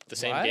you're the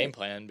same game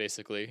plan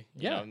basically.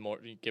 You know, more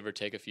give or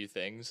take a few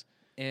things.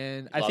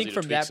 And I think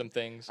from that, some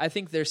things. I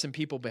think there's some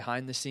people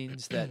behind the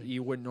scenes that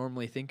you wouldn't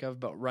normally think of,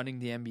 but running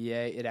the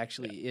NBA, it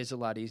actually is a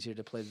lot easier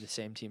to play the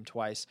same team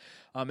twice.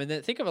 And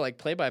then think of it like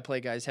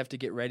play-by-play guys have to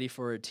get ready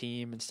for a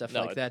team and stuff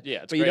like that.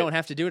 But you don't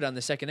have to do it on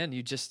the second end.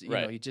 You just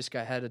you just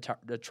had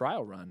a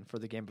trial run for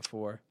the game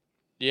before.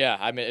 Yeah,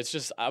 I mean, it's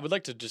just I would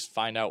like to just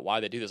find out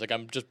why they do this. Like,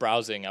 I'm just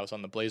browsing. I was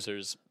on the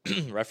Blazers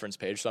reference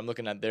page, so I'm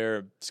looking at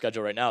their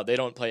schedule right now. They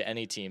don't play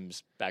any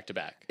teams back to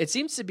back. It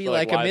seems to be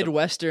like a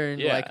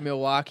Midwestern, like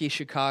Milwaukee,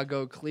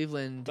 Chicago,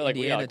 Cleveland, but like,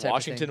 Indiana like type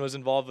Washington of thing. was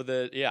involved with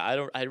it. Yeah,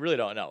 I really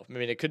don't know. I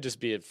mean, it could just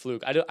be a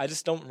fluke. I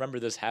just don't remember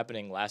this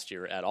happening last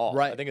year at all.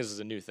 Right. I think this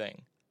is a new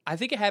thing. I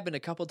think it happened a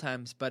couple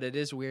times, but it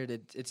is weird.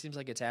 It seems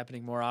like it's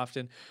happening more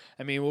often.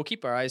 I mean, we'll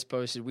keep our eyes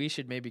posted. We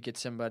should maybe get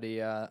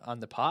somebody on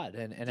the pod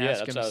and ask him. That's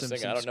what I was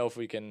thinking. I don't know if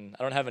we can.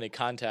 I don't have any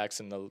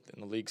contacts in the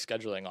league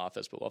scheduling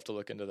office, but we'll have to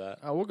look into that.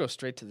 We'll go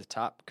straight to the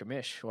top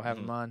commish. We'll have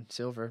him on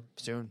Silver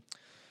soon.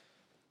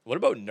 What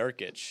about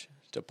Nurkic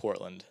to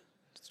Portland?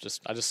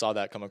 I just saw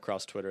that come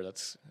across Twitter.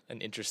 That's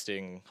an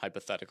interesting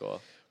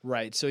hypothetical.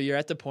 Right. So you're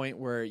at the point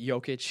where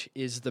Jokic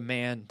is the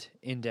man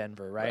in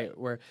Denver, right?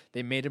 Where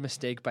they made a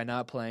mistake by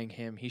not playing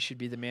him. He should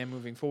be the man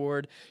moving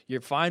forward.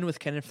 You're fine with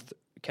Kenneth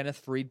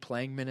Faried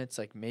playing minutes.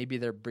 Like maybe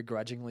they're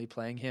begrudgingly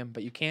playing him,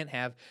 but you can't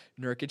have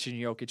Nurkic and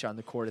Jokic on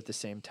the court at the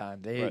same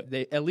time.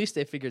 They at least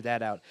they figured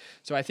that out.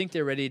 So I think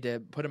they're ready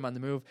to put him on the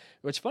move.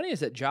 What's funny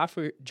is that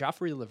Joffrey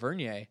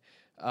Lavernier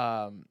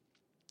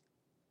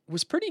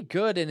was pretty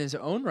good in his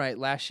own right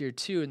last year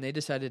too, and they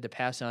decided to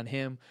pass on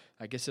him.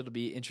 I guess it'll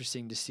be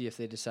interesting to see if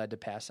they decide to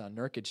pass on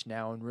Nurkic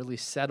now and really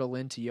settle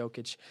into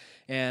Jokic.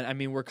 And I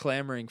mean, we're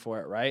clamoring for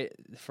it, right?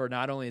 For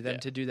not only them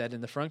to do that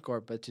in the front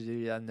court, but to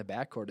do that in the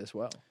back court as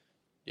well.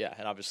 Yeah,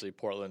 and obviously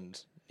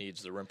Portland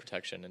needs the rim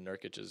protection, and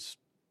Nurkic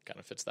kind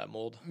of fits that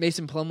mold.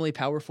 Mason Plumlee,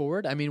 power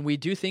forward. I mean, we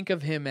do think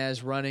of him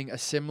as running a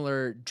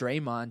similar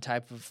Draymond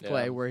type of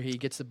play where he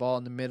gets the ball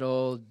in the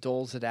middle,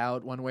 doles it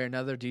out one way or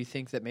another. Do you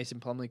think that Mason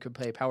Plumlee could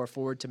play power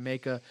forward to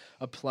make a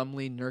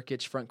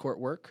Plumlee-Nurkic front court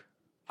work?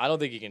 I don't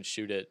think he can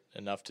shoot it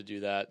enough to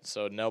do that.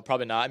 So, no,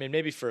 probably not. I mean,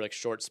 maybe for like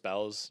short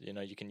spells, you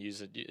know, you can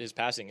use it. His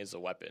passing is a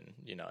weapon,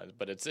 you know,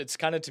 but it's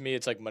kind of, to me,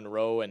 it's like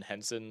Monroe and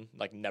Henson,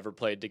 like never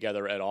played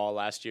together at all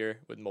last year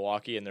with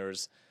Milwaukee, and there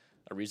was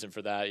a reason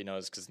for that, you know,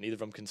 is because neither of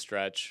them can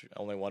stretch,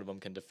 only one of them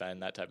can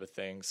defend, that type of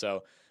thing.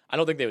 So I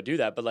don't think they would do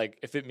that, but like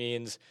if it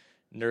means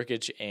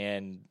Nurkic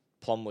and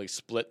Plumlee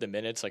split the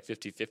minutes like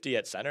 50-50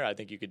 at center, I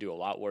think you could do a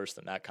lot worse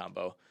than that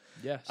combo.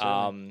 Yeah.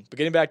 But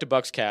getting back to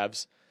Bucks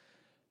Cavs,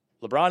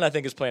 LeBron, I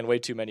think, is playing way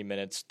too many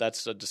minutes.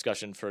 That's a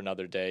discussion for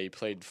another day. He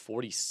played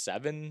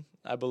 47,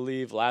 I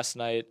believe, last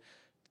night.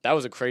 That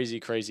was a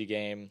crazy, crazy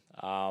game.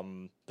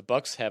 The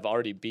Bucks have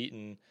already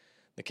beaten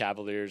the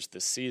Cavaliers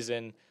this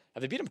season.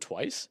 Have they beat them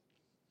twice?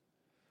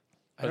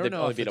 I don't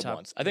know. Only beat them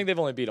once. I think they've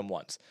only beat them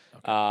once.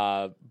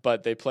 Okay.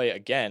 But they play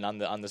again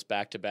on this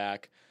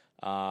back-to-back.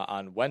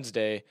 on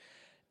Wednesday.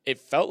 It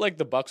felt like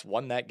the Bucks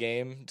won that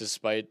game,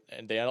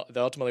 and they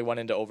ultimately went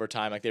into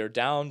overtime. Like, they were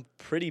down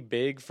pretty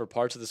big for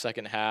parts of the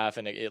second half,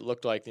 and it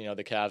looked like, the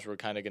Cavs were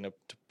kind of going to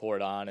pour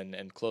it on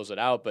and close it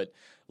out. But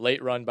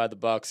late run by the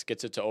Bucks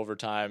gets it to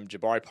overtime.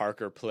 Jabari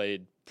Parker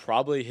played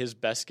probably his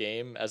best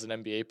game as an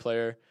NBA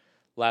player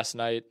last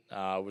night,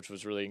 which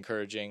was really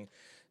encouraging.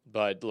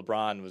 But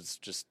LeBron was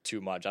just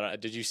too much.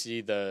 Did you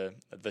see the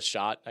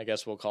shot? I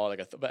guess we'll call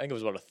it I think it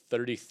was about a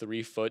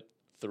 33-foot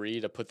three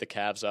to put the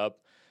Cavs up.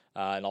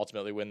 And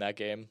ultimately win that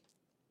game.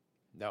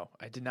 No,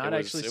 I did not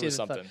actually see it. Was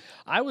something.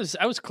 I was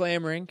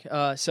clamoring.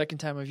 Second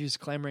time I've used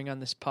clamoring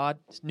on this pod.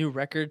 New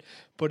record.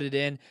 Put it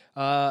in.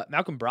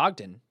 Malcolm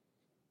Brogdon,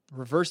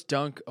 reverse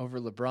dunk over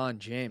LeBron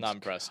James. Not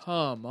impressed.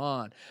 Come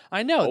on,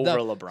 I know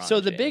over LeBron. So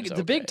the James,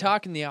 the big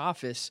talk in the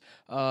office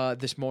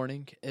this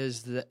morning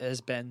has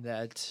been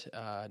that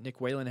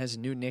Nick Whalen has a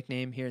new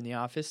nickname here in the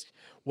office,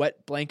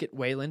 Wet Blanket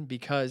Whalen,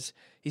 because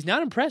he's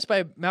not impressed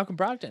by Malcolm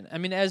Brogdon. I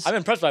mean, I'm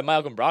impressed by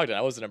Malcolm Brogdon.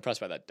 I wasn't impressed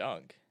by that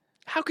dunk.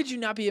 How could you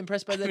not be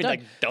impressed by that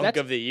dunk? Like dunk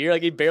of the year.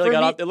 Like, he barely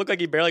got off. It looked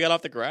like he barely got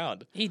off the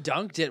ground. He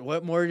dunked it.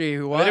 What more do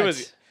you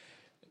want?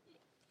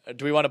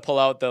 Do we want to pull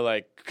out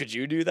the, could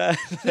you do that?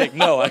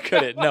 No, I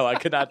couldn't. No, I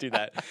could not do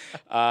that.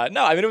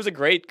 No, I mean, it was a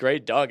great,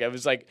 great dunk. It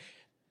was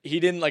he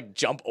didn't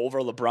jump over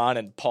LeBron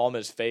and palm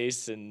his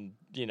face and,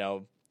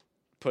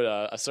 put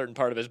a certain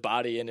part of his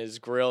body in his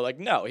grill.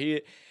 No,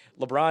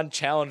 LeBron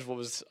challenged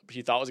what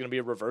he thought was going to be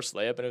a reverse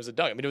layup, and it was a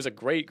dunk. I mean, it was a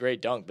great,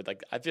 great dunk, but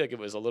I feel like it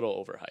was a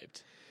little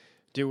overhyped.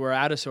 Dude, we're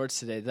out of sorts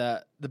today.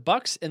 The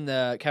Bucks and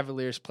the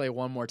Cavaliers play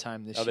one more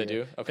time this year. Oh, they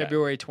do? Okay.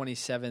 February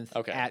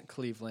 27th at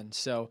Cleveland.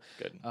 So,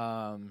 good.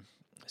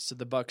 So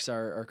the Bucks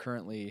are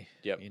currently,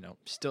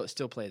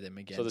 still play them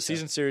again. So the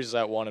season series is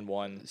at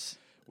 1-1.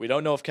 We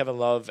don't know if Kevin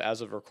Love,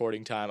 as of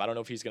recording time, I don't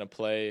know if he's going to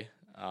play.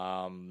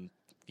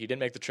 He didn't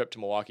make the trip to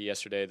Milwaukee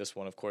yesterday. This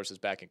one, of course, is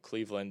back in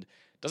Cleveland.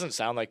 Doesn't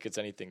sound like it's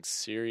anything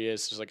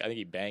serious. Just I think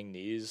he banged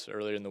knees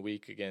earlier in the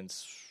week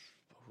against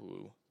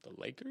the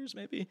Lakers,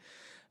 maybe.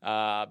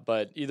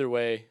 But either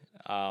way,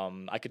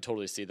 I could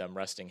totally see them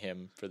resting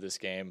him for this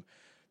game.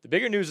 The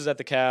bigger news is that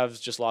the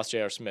Cavs just lost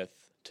J.R. Smith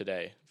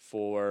today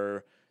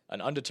for an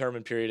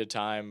undetermined period of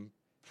time.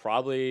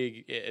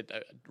 Probably,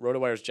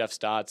 RotoWire's Jeff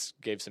Stotts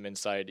gave some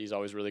insight. He's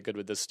always really good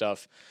with this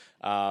stuff.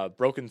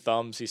 Broken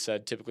thumbs, he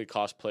said, typically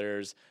cost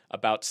players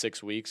about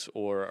 6 weeks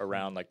or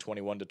around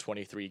 21 to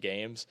 23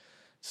 games.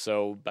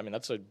 So, I mean,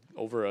 that's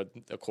over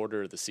a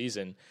quarter of the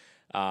season,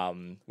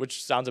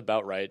 which sounds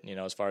about right,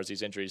 as far as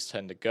these injuries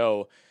tend to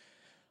go.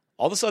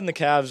 All of a sudden, the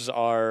Cavs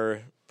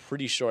are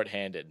pretty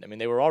shorthanded. I mean,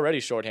 they were already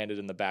shorthanded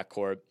in the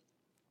backcourt.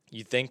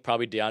 You'd think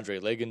probably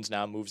DeAndre Liggins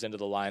now moves into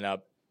the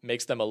lineup,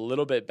 makes them a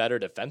little bit better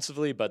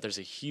defensively, but there's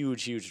a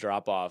huge, huge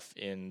drop-off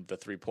in the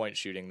three-point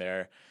shooting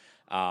there.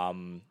 I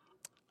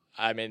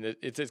mean,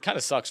 it kind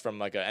of sucks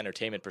from an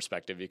entertainment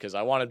perspective because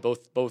I wanted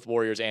both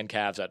Warriors and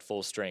Cavs at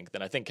full strength,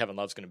 and I think Kevin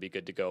Love's going to be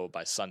good to go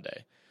by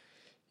Sunday.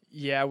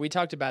 Yeah, we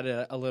talked about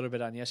it a little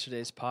bit on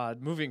yesterday's pod.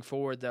 Moving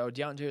forward, though,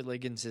 DeAndre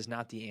Liggins is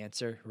not the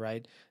answer,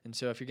 right? And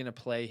so if you're going to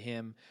play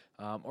him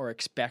or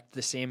expect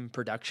the same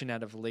production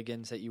out of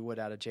Liggins that you would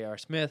out of J.R.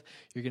 Smith,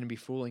 you're going to be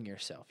fooling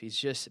yourself. He's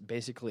just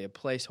basically a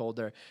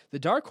placeholder. The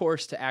dark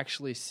horse to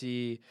actually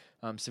see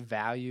some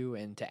value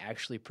and to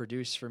actually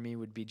produce for me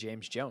would be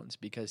James Jones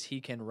because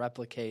he can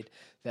replicate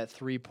that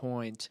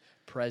three-point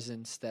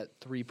presence, that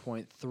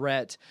three-point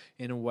threat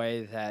in a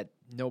way that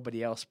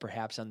nobody else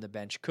perhaps on the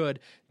bench could.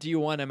 Do you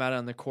want him out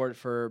on the court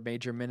for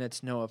major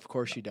minutes? No, of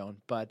course you don't.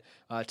 But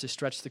to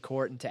stretch the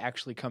court and to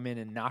actually come in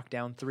and knock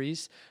down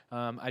threes,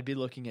 I'd be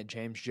looking at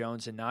James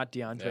Jones and not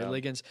DeAndre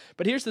Liggins.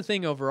 But here's the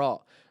thing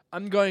overall.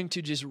 I'm going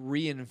to just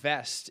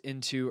reinvest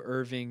into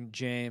Irving,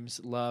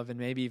 James, Love, and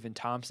maybe even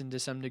Thompson to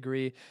some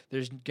degree.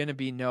 There's going to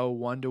be no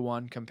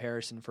one-to-one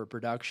comparison for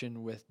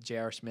production with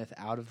J.R. Smith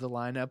out of the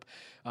lineup,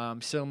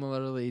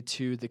 similarly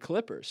to the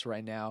Clippers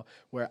right now,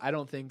 where I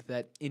don't think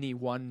that any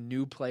one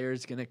new player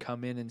is going to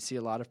come in and see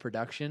a lot of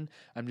production.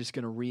 I'm just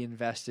going to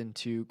reinvest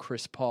into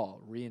Chris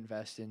Paul,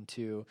 reinvest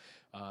into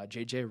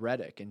J.J.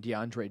 Redick and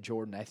DeAndre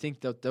Jordan. I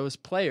think that those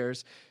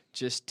players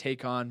just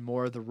take on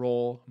more of the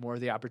role, more of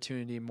the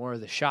opportunity, more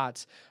of the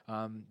shots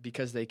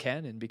because they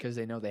can and because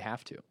they know they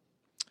have to.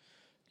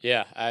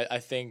 Yeah, I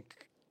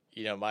think,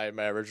 my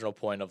original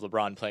point of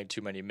LeBron playing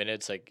too many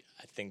minutes, I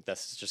think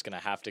that's just going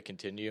to have to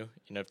continue.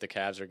 If the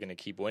Cavs are going to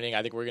keep winning,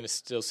 I think we're going to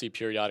still see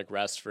periodic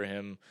rest for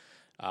him.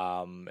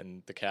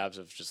 And the Cavs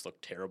have just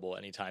looked terrible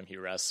anytime he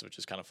rests, which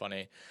is kind of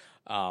funny.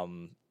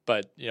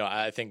 But,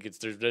 I think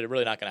they're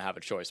really not going to have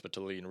a choice but to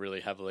lean really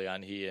heavily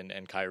on he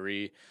and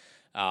Kyrie.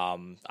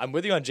 I'm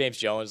with you on James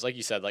Jones. Like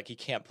you said, he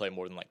can't play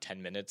more than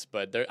 10 minutes,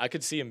 but I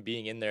could see him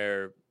being in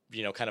there,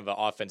 kind of an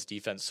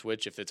offense-defense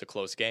switch if it's a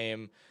close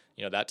game,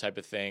 that type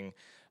of thing.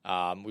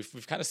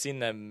 We've kind of seen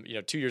them,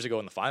 2 years ago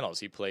in the finals,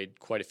 he played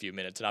quite a few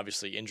minutes, and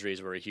obviously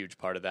injuries were a huge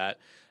part of that.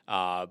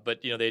 But,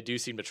 they do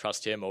seem to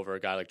trust him over a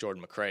guy like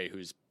Jordan McRae,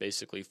 who's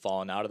basically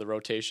fallen out of the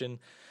rotation.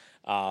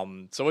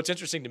 So what's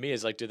interesting to me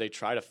is, do they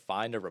try to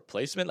find a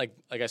replacement? Like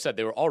I said,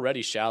 they were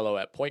already shallow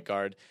at point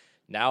guard.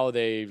 Now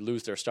they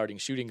lose their starting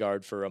shooting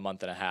guard for a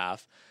month and a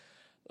half.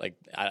 Like,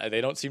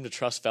 they don't seem to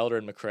trust Felder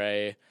and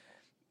McRae.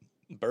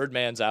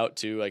 Birdman's out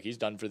too. Like, he's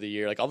done for the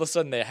year. Like, all of a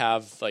sudden they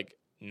have like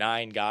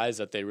 9 guys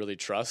that they really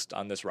trust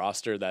on this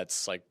roster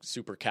that's like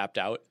super capped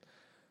out.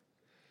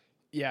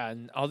 Yeah,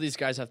 and all these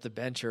guys off the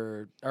bench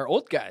are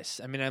old guys.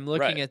 I mean, I'm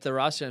looking at the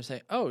roster and I'm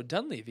saying, oh,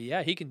 Dunleavy,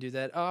 yeah, he can do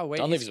that. Oh, wait.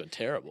 Dunleavy's been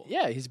terrible.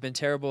 Yeah, he's been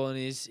terrible, and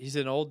he's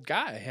an old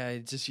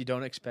guy. You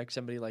don't expect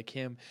somebody like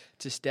him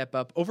to step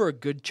up over a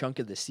good chunk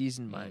of the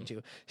season, mind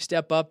you.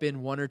 Step up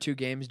in 1 or 2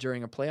 games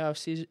during a playoff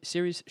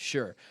series,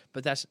 sure.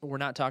 But we're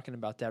not talking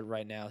about that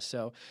right now.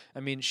 So, I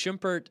mean,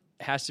 Schumpert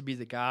has to be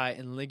the guy,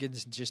 and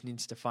Liggins just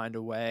needs to find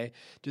a way.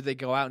 Do they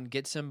go out and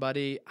get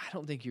somebody? I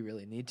don't think you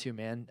really need to,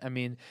 man. I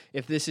mean,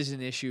 if this is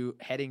an issue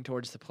heading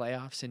towards the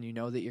playoffs and you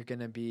know that you're going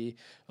to be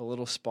a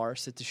little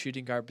sparse at the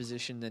shooting guard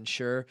position, then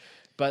sure.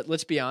 But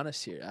let's be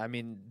honest here. I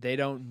mean, they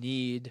don't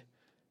need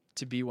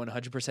to be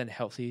 100%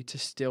 healthy to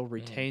still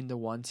retain the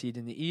 1 seed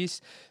in the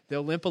East.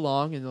 They'll limp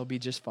along, and they'll be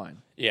just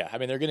fine. Yeah, I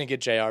mean, they're going to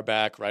get JR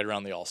back right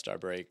around the All-Star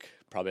break,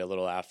 probably a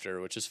little after,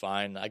 which is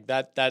fine. Like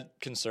that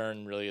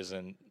concern really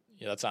isn't,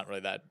 that's not really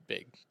that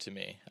big to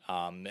me.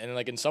 And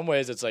like in some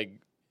ways, it's like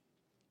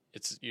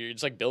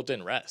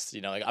built-in rest.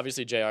 Like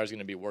obviously JR is going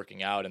to be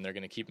working out and they're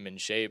going to keep him in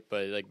shape,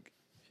 but like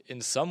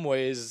in some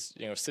ways,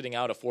 sitting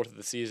out a fourth of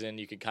the season,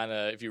 you could kind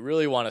of, if you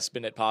really want to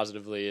spin it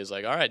positively, is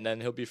like, all right, and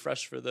then he'll be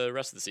fresh for the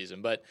rest of the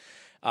season. But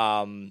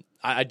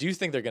I do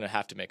think they're going to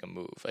have to make a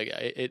move. Like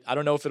I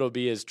don't know if it'll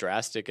be as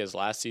drastic as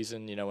last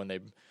season. When they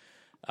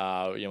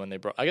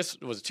brought, I guess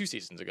it was 2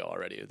 seasons ago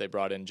already. They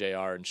brought in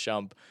JR and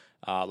Shump.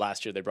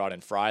 Last year they brought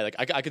in Fry. Like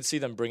I could see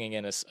them bringing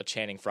in a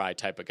Channing Frye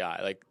type of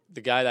guy. Like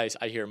the guy that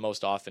I hear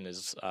most often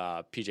is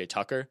PJ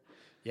Tucker.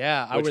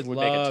 Yeah, I would make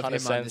love a ton him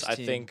of sense. On this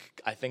team.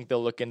 I think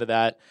they'll look into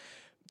that.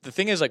 The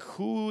thing is, like,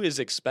 who is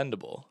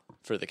expendable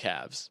for the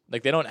Cavs?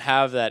 Like, they don't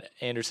have that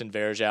Anderson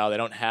Varejao. They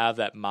don't have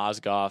that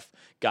Mozgov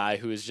guy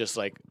who is just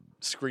like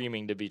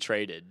screaming to be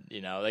traded.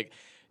 Like,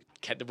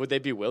 would they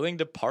be willing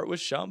to part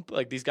with Shump?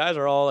 Like, these guys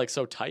are all like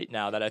so tight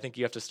now that I think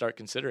you have to start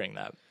considering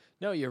that.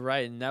 No, you're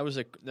right, and that was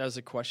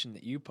a question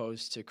that you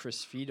posed to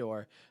Chris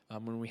Fedor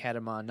when we had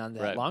him on not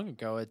that long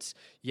ago. It's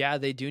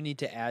they do need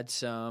to add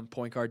some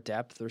point guard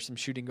depth or some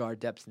shooting guard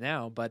depth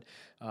now, but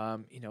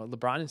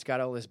LeBron has got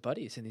all his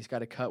buddies, and he's got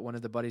to cut one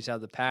of the buddies out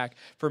of the pack.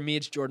 For me,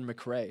 it's Jordan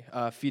McRae.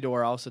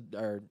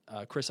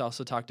 Chris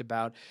also talked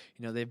about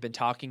they've been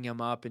talking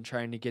him up and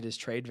trying to get his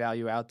trade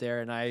value out there,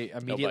 and I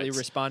immediately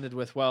responded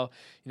with, well,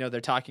 they're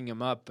talking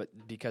him up, but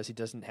because he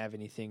doesn't have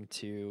anything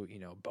to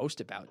boast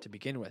about to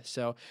begin with.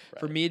 So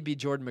for me, it'd be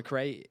Jordan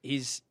McRae.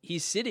 He's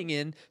sitting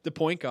in the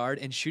point guard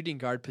and shooting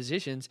guard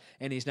positions,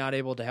 and he's not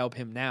able to help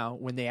him now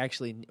when they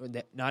actually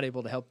not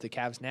able to help the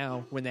Cavs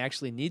now when they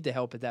actually need the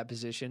help at that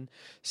position.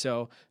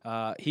 So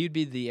he would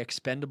be the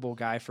expendable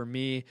guy for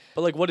me.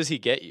 But like, what does he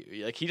get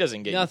you? Like, he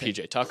doesn't get Nothing. you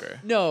PJ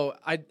Tucker. No,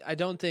 I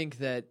don't think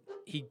that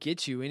he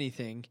gets you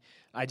anything.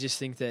 I just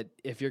think that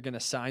if you're going to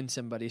sign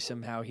somebody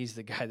somehow, he's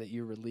the guy that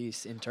you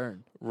release in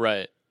turn.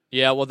 Right.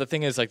 Yeah, well, the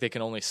thing is, like, they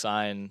can only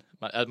sign.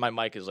 My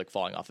mic is like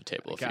falling off the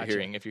table if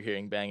you're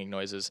hearing banging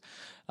noises.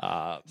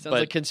 Sounds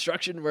like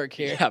construction work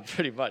here. Yeah,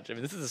 pretty much. I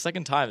mean, this is the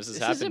second time this has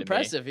happened. This is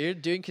impressive. You're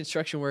doing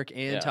construction work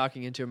and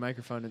talking into a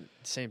microphone at the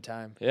same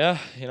time. Yeah,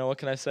 what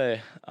can I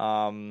say?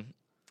 But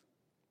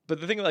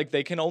the thing, like,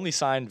 they can only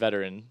sign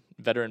veteran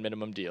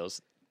minimum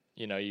deals.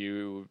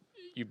 You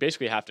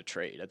basically have to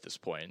trade at this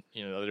point.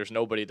 There's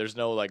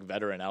no like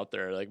veteran out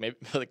there. Like, maybe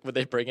like would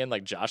they bring in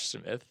like Josh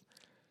Smith?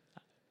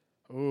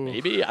 Ooh.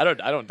 Maybe. I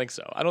don't think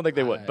so. I don't think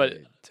they would. But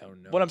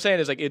what I'm saying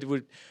is, like, it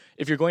would,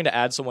 if you're going to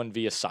add someone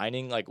via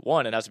signing, like,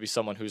 one, it has to be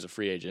someone who's a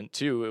free agent.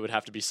 2, it would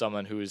have to be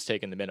someone who is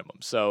taking the minimum.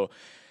 So,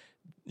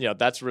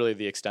 that's really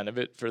the extent of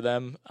it for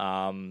them.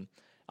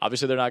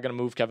 Obviously, they're not going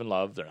to move Kevin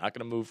Love. They're not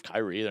going to move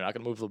Kyrie. They're not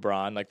going to move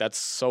LeBron. Like, that's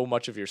so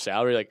much of your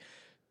salary. Like,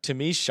 to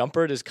me,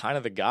 Shumpert is kind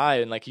of the guy,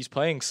 and like, he's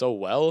playing so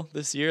well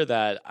this year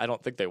that I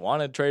don't think they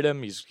want to trade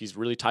him. He's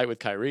really tight with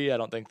Kyrie. I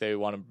don't think they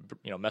want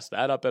to mess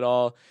that up at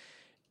all.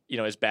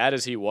 As bad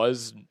as he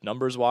was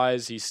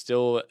numbers-wise, he's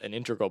still an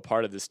integral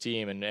part of this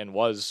team and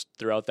was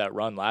throughout that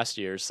run last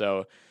year.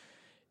 So,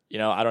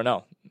 I don't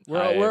know.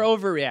 We're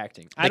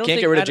overreacting. They can't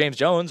get rid of James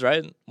Jones,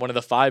 right? One of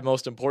the 5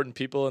 most important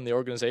people in the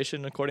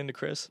organization, according to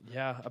Chris.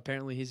 Yeah,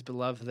 apparently he's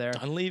beloved there.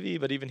 Dunleavy,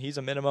 but even he's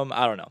a minimum.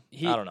 I don't know.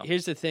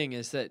 Here's the thing: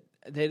 is that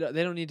they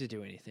don't need to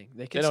do anything.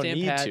 They can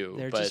stand pat.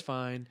 They're just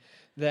fine.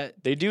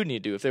 That they do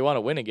need to. If they want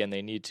to win again,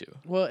 they need to.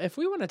 Well, if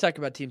we want to talk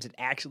about teams that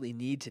actually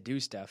need to do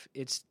stuff,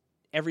 it's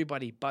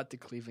everybody but the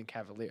Cleveland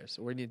Cavaliers.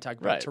 So we need to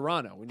talk about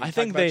Toronto. I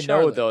think they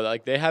know, though,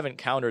 like, they haven't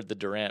countered the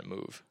Durant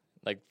move.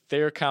 Like,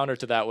 their counter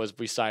to that was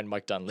we signed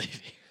Mike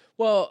Dunleavy.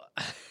 Well,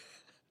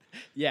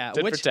 yeah.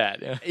 Tit for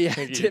tat. Yeah,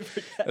 tit for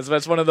tat.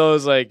 That's one of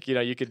those, like,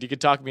 you could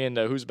talk me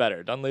into who's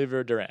better, Dunleavy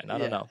or Durant. I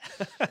don't know.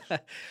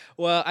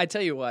 Well, I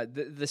tell you what,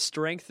 the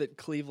strength that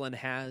Cleveland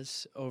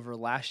has over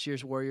last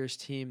year's Warriors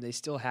team, they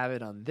still have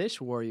it on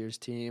this Warriors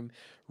team.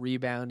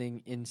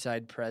 Rebounding,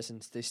 inside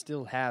presence, they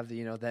still have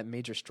that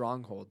major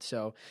stronghold.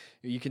 So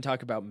you can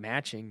talk about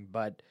matching,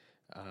 but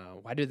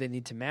Why do they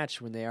need to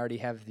match when they already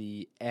have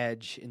the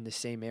edge in the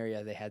same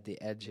area they had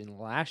the edge in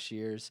last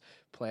year's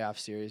playoff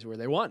series where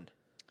they won?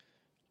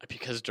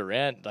 Because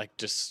Durant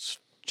just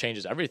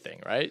changes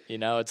everything, right?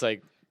 It's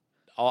like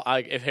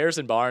if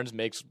Harrison Barnes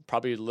makes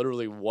probably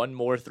literally one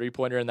more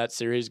 3-pointer in that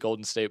series,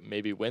 Golden State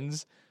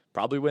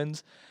probably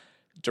wins.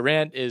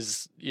 Durant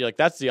is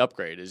that's the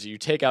upgrade. Is you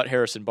take out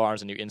Harrison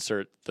Barnes and you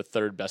insert the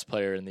third best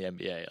player in the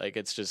NBA.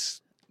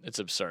 It's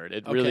absurd.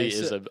 It really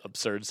is an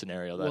absurd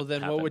scenario. Well,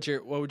 then happened.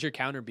 what would your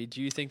counter be? Do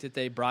you think that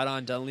they brought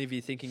on Dunleavy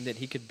thinking that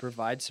he could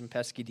provide some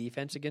pesky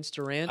defense against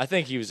Durant? I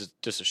think he was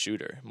just a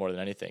shooter more than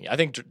anything. I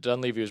think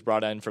Dunleavy was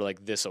brought in for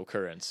this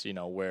occurrence,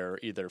 where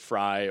either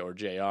Fry or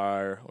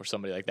JR or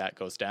somebody like that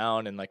goes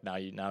down, and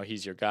now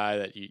he's your guy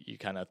that you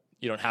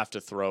don't have to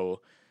throw.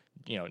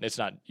 It's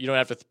not you don't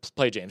have to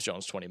play James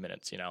Jones 20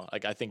 minutes.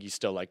 I think you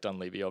still like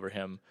Dunleavy over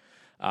him.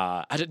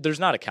 There's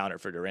not a counter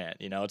for Durant.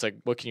 It's like,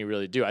 what can you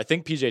really do? I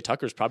think PJ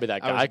Tucker's probably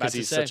that guy because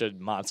he's such a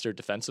monster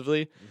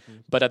defensively. Mm-hmm.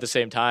 But at the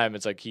same time,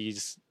 it's like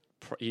he's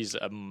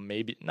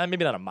maybe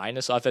not a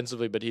minus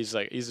offensively, but he's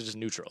just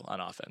neutral on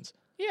offense.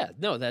 Yeah,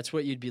 no, that's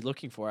what you'd be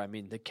looking for. I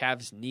mean, the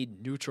Cavs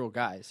need neutral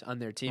guys on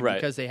their team, right,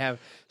 because they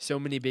have so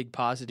many big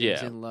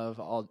positives in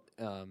Love,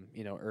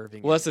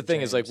 Irving. Well, that's the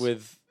thing James. Is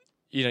with.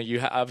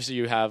 Obviously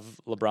you have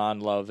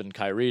LeBron, Love, and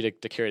Kyrie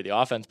to carry the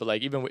offense, but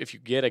even if you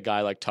get a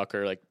guy like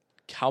Tucker,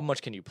 how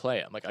much can you play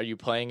him? Are you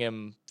playing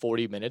him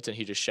 40 minutes and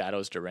he just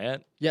shadows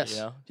Durant?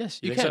 Yes. Yes,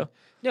 you can. So?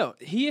 No,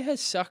 he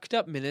has sucked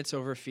up minutes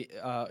over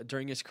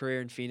during his career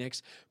in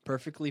Phoenix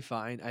perfectly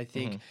fine. I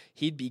think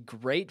he'd be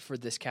great for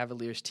this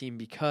Cavaliers team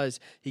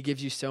because he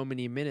gives you so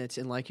many minutes.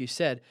 And like you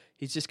said,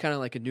 he's just kind of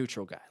like a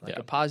neutral guy,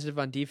 a positive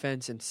on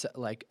defense and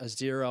a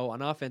 0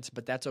 on offense.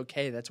 But that's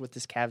okay. That's what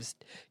this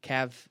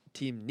Cav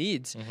team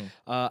needs.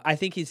 I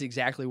think he's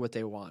exactly what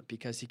they want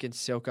because he can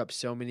soak up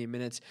so many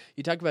minutes.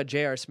 You talk about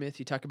J.R. Smith,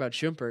 you talk about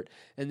Schumpert,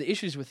 and the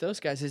issues with those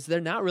guys is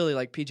they're not really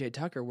like P.J.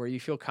 Tucker where you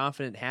feel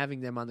confident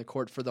having them on the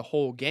court for the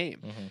whole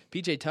game.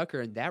 P.J.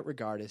 Tucker in that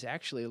regard is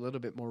actually a little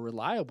bit more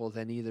reliable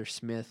than either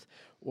Smith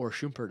or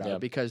Schumpert are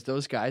because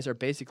those guys are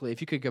basically, if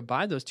you could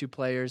combine those two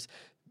players,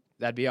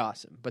 that'd be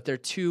awesome. But they're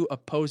two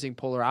opposing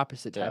polar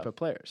opposite type of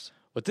players.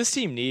 What this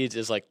team needs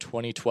is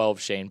 2012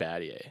 Shane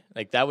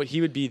Battier.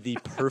 He would be the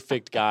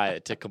perfect guy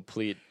to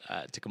complete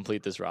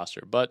this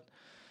roster. But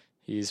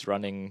he's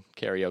running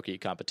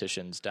karaoke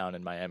competitions down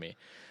in Miami.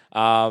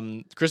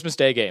 Christmas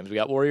Day games. We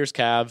got Warriors,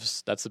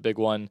 Cavs. That's the big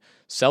one.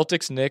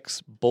 Celtics,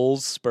 Knicks,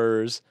 Bulls,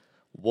 Spurs,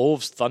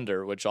 Wolves,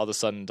 Thunder, which all of a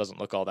sudden doesn't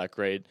look all that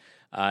great,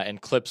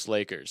 and Clips,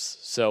 Lakers.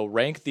 So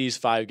rank these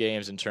 5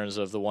 games in terms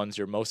of the ones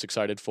you're most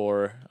excited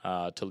for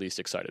to least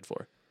excited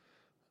for.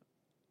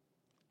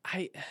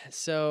 I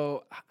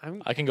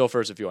can go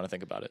first if you want to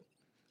think about it.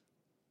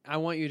 I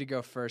want you to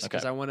go first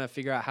because I want to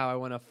figure out how I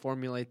want to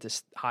formulate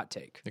this hot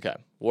take. Okay.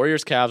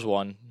 Warriors, Cavs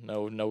 1.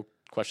 No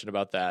question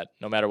about that.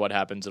 No matter what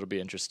happens, it'll be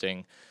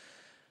interesting.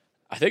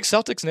 I think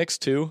Celtics, Knicks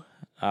 2.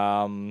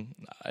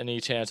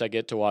 Any chance I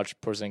get to watch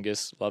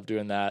Porzingis, love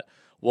doing that.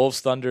 Wolves,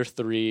 Thunder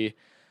 3.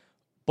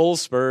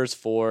 Bulls, Spurs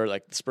 4.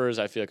 The Spurs,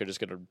 I feel like are just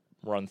going to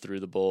run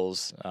through the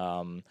Bulls.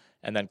 And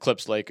then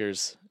Clips,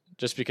 Lakers.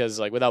 Just because,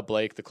 without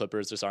Blake, the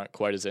Clippers just aren't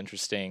quite as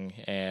interesting.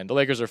 And the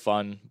Lakers are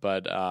fun,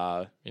 but,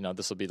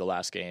 this will be the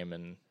last game,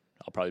 and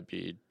I'll probably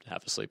be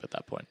half asleep at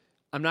that point.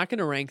 I'm not going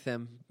to rank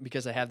them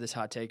because I have this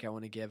hot take I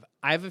want to give.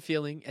 I have a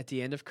feeling at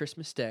the end of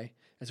Christmas Day,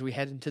 as we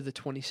head into the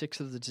 26th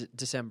of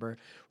December,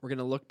 we're going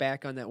to look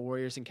back on that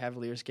Warriors and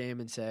Cavaliers game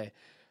and say,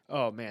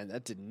 oh, man,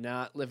 that did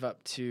not live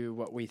up to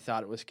what we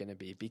thought it was going to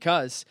be.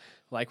 Because,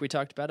 like we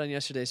talked about on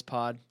yesterday's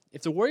pod,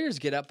 if the Warriors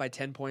get up by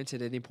 10 points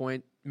at any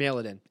point, mail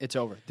it in. It's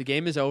over. The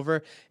game is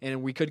over,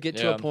 and we could get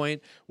to a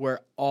point where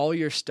all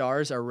your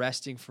stars are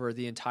resting for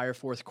the entire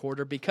fourth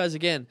quarter because,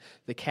 again,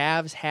 the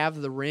Cavs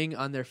have the ring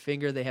on their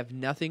finger. They have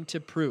nothing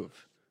to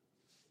prove.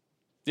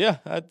 Yeah,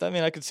 I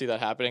could see that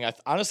happening.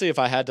 Honestly, if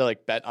I had to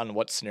bet on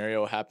what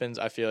scenario happens,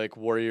 I feel like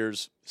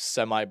Warriors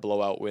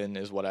semi-blowout win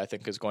is what I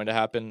think is going to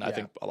happen. Yeah. I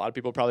think a lot of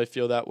people probably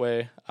feel that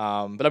way.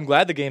 But I'm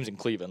glad the game's in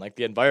Cleveland.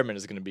 The environment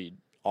is going to be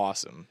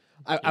awesome.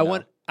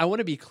 I want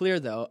to be clear,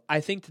 though. I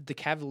think that the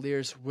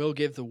Cavaliers will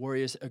give the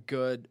Warriors a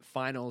good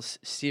finals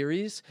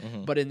series.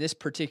 But in this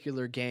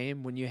particular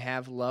game, when you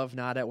have Love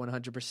not at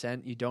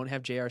 100%, you don't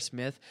have J.R.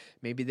 Smith.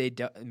 Maybe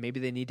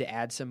they need to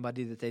add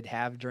somebody that they'd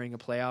have during a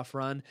playoff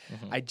run.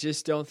 I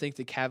just don't think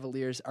the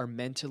Cavaliers are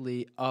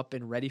mentally up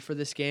and ready for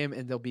this game,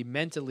 and they'll be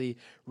mentally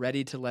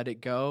ready to let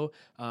it go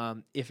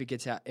if it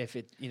gets out,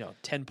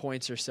 10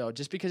 points or so,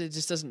 just because it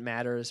just doesn't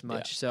matter as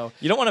much. Yeah. So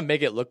you don't want to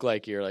make it look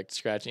like you're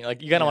scratching.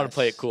 You kind of want to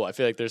play it cool. I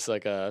feel like there's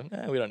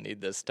we don't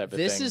need this type of thing.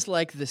 This is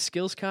like the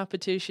skills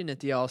competition at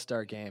the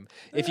All-Star game.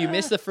 If you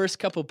miss the first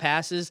couple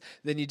passes,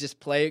 then you just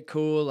play it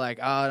cool,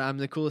 I'm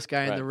the coolest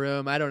guy in the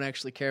room. I don't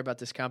actually care about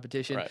this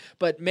competition. Right.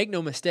 But make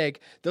no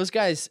mistake, those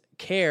guys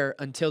care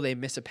until they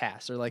miss a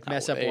pass or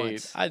mess up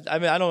once. I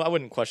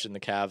wouldn't question the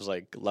Cavs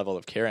level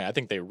of caring. I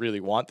think they really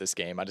want this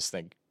game. I just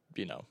think,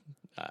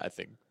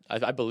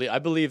 I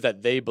believe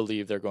that they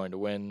believe they're going to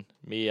win.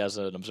 Me as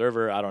an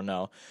observer, I don't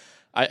know.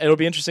 It'll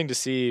be interesting to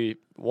see,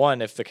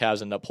 one, if the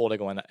Cavs end up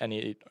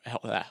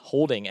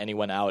holding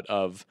anyone out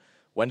of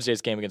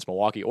Wednesday's game against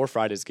Milwaukee or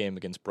Friday's game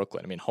against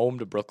Brooklyn. I mean, home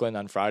to Brooklyn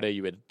on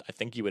Friday, I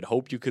think you would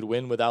hope you could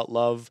win without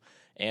Love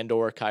and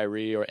or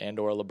Kyrie or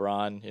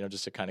LeBron,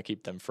 just to kind of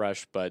keep them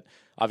fresh. But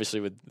obviously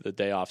with the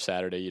day off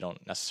Saturday, you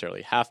don't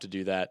necessarily have to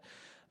do that.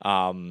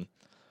 The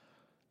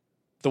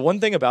one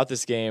thing about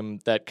this game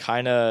that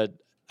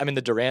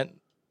the Durant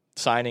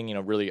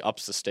signing, really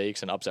ups the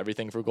stakes and ups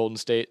everything for Golden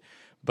State.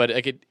 But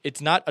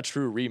it's not a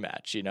true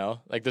rematch,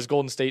 Like this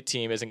Golden State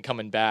team isn't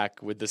coming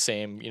back with the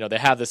same, they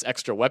have this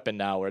extra weapon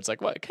now where it's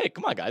like, well, hey,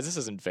 come on, guys, this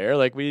isn't fair.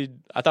 Like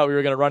I thought we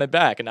were going to run it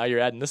back, and now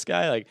you're adding this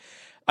guy.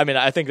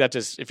 I think that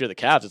just, if you're the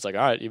Cavs, it's like,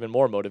 all right, even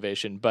more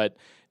motivation. But,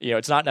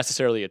 it's not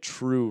necessarily a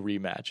true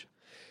rematch.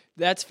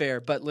 That's fair,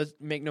 but let's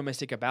make no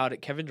mistake about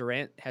it. Kevin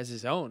Durant has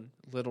his own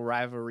little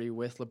rivalry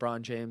with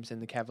LeBron James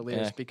and the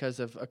Cavaliers because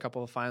of a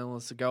couple of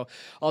finalists ago.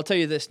 I'll tell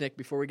you this, Nick,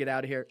 before we get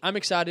out of here. I'm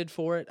excited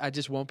for it. I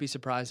just won't be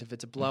surprised if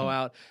it's a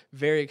blowout.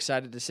 Very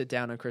excited to sit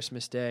down on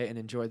Christmas Day and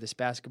enjoy this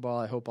basketball.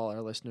 I hope all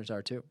our listeners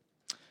are too.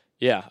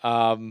 Yeah.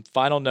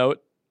 Final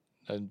note.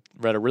 I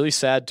read a really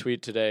sad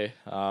tweet today.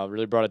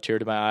 Really brought a tear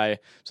to my eye.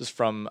 This is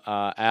from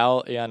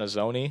Al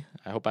Iannazzoni.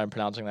 I hope I'm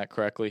pronouncing that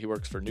correctly. He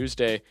works for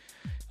Newsday.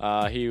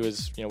 He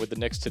was, with the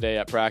Knicks today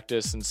at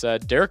practice and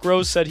said, Derrick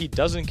Rose said he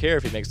doesn't care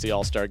if he makes the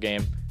All-Star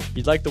game.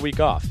 He'd like the week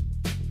off.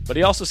 But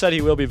he also said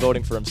he will be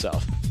voting for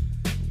himself.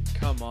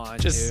 Come on,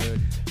 just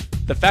dude.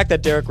 The fact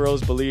that Derrick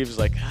Rose believes,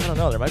 I don't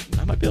know,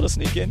 I might be able to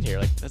sneak in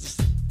here. That's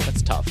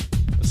tough.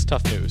 That's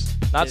tough news.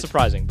 Not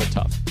surprising, but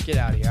tough. Get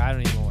out of here. I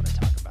don't even want to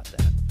talk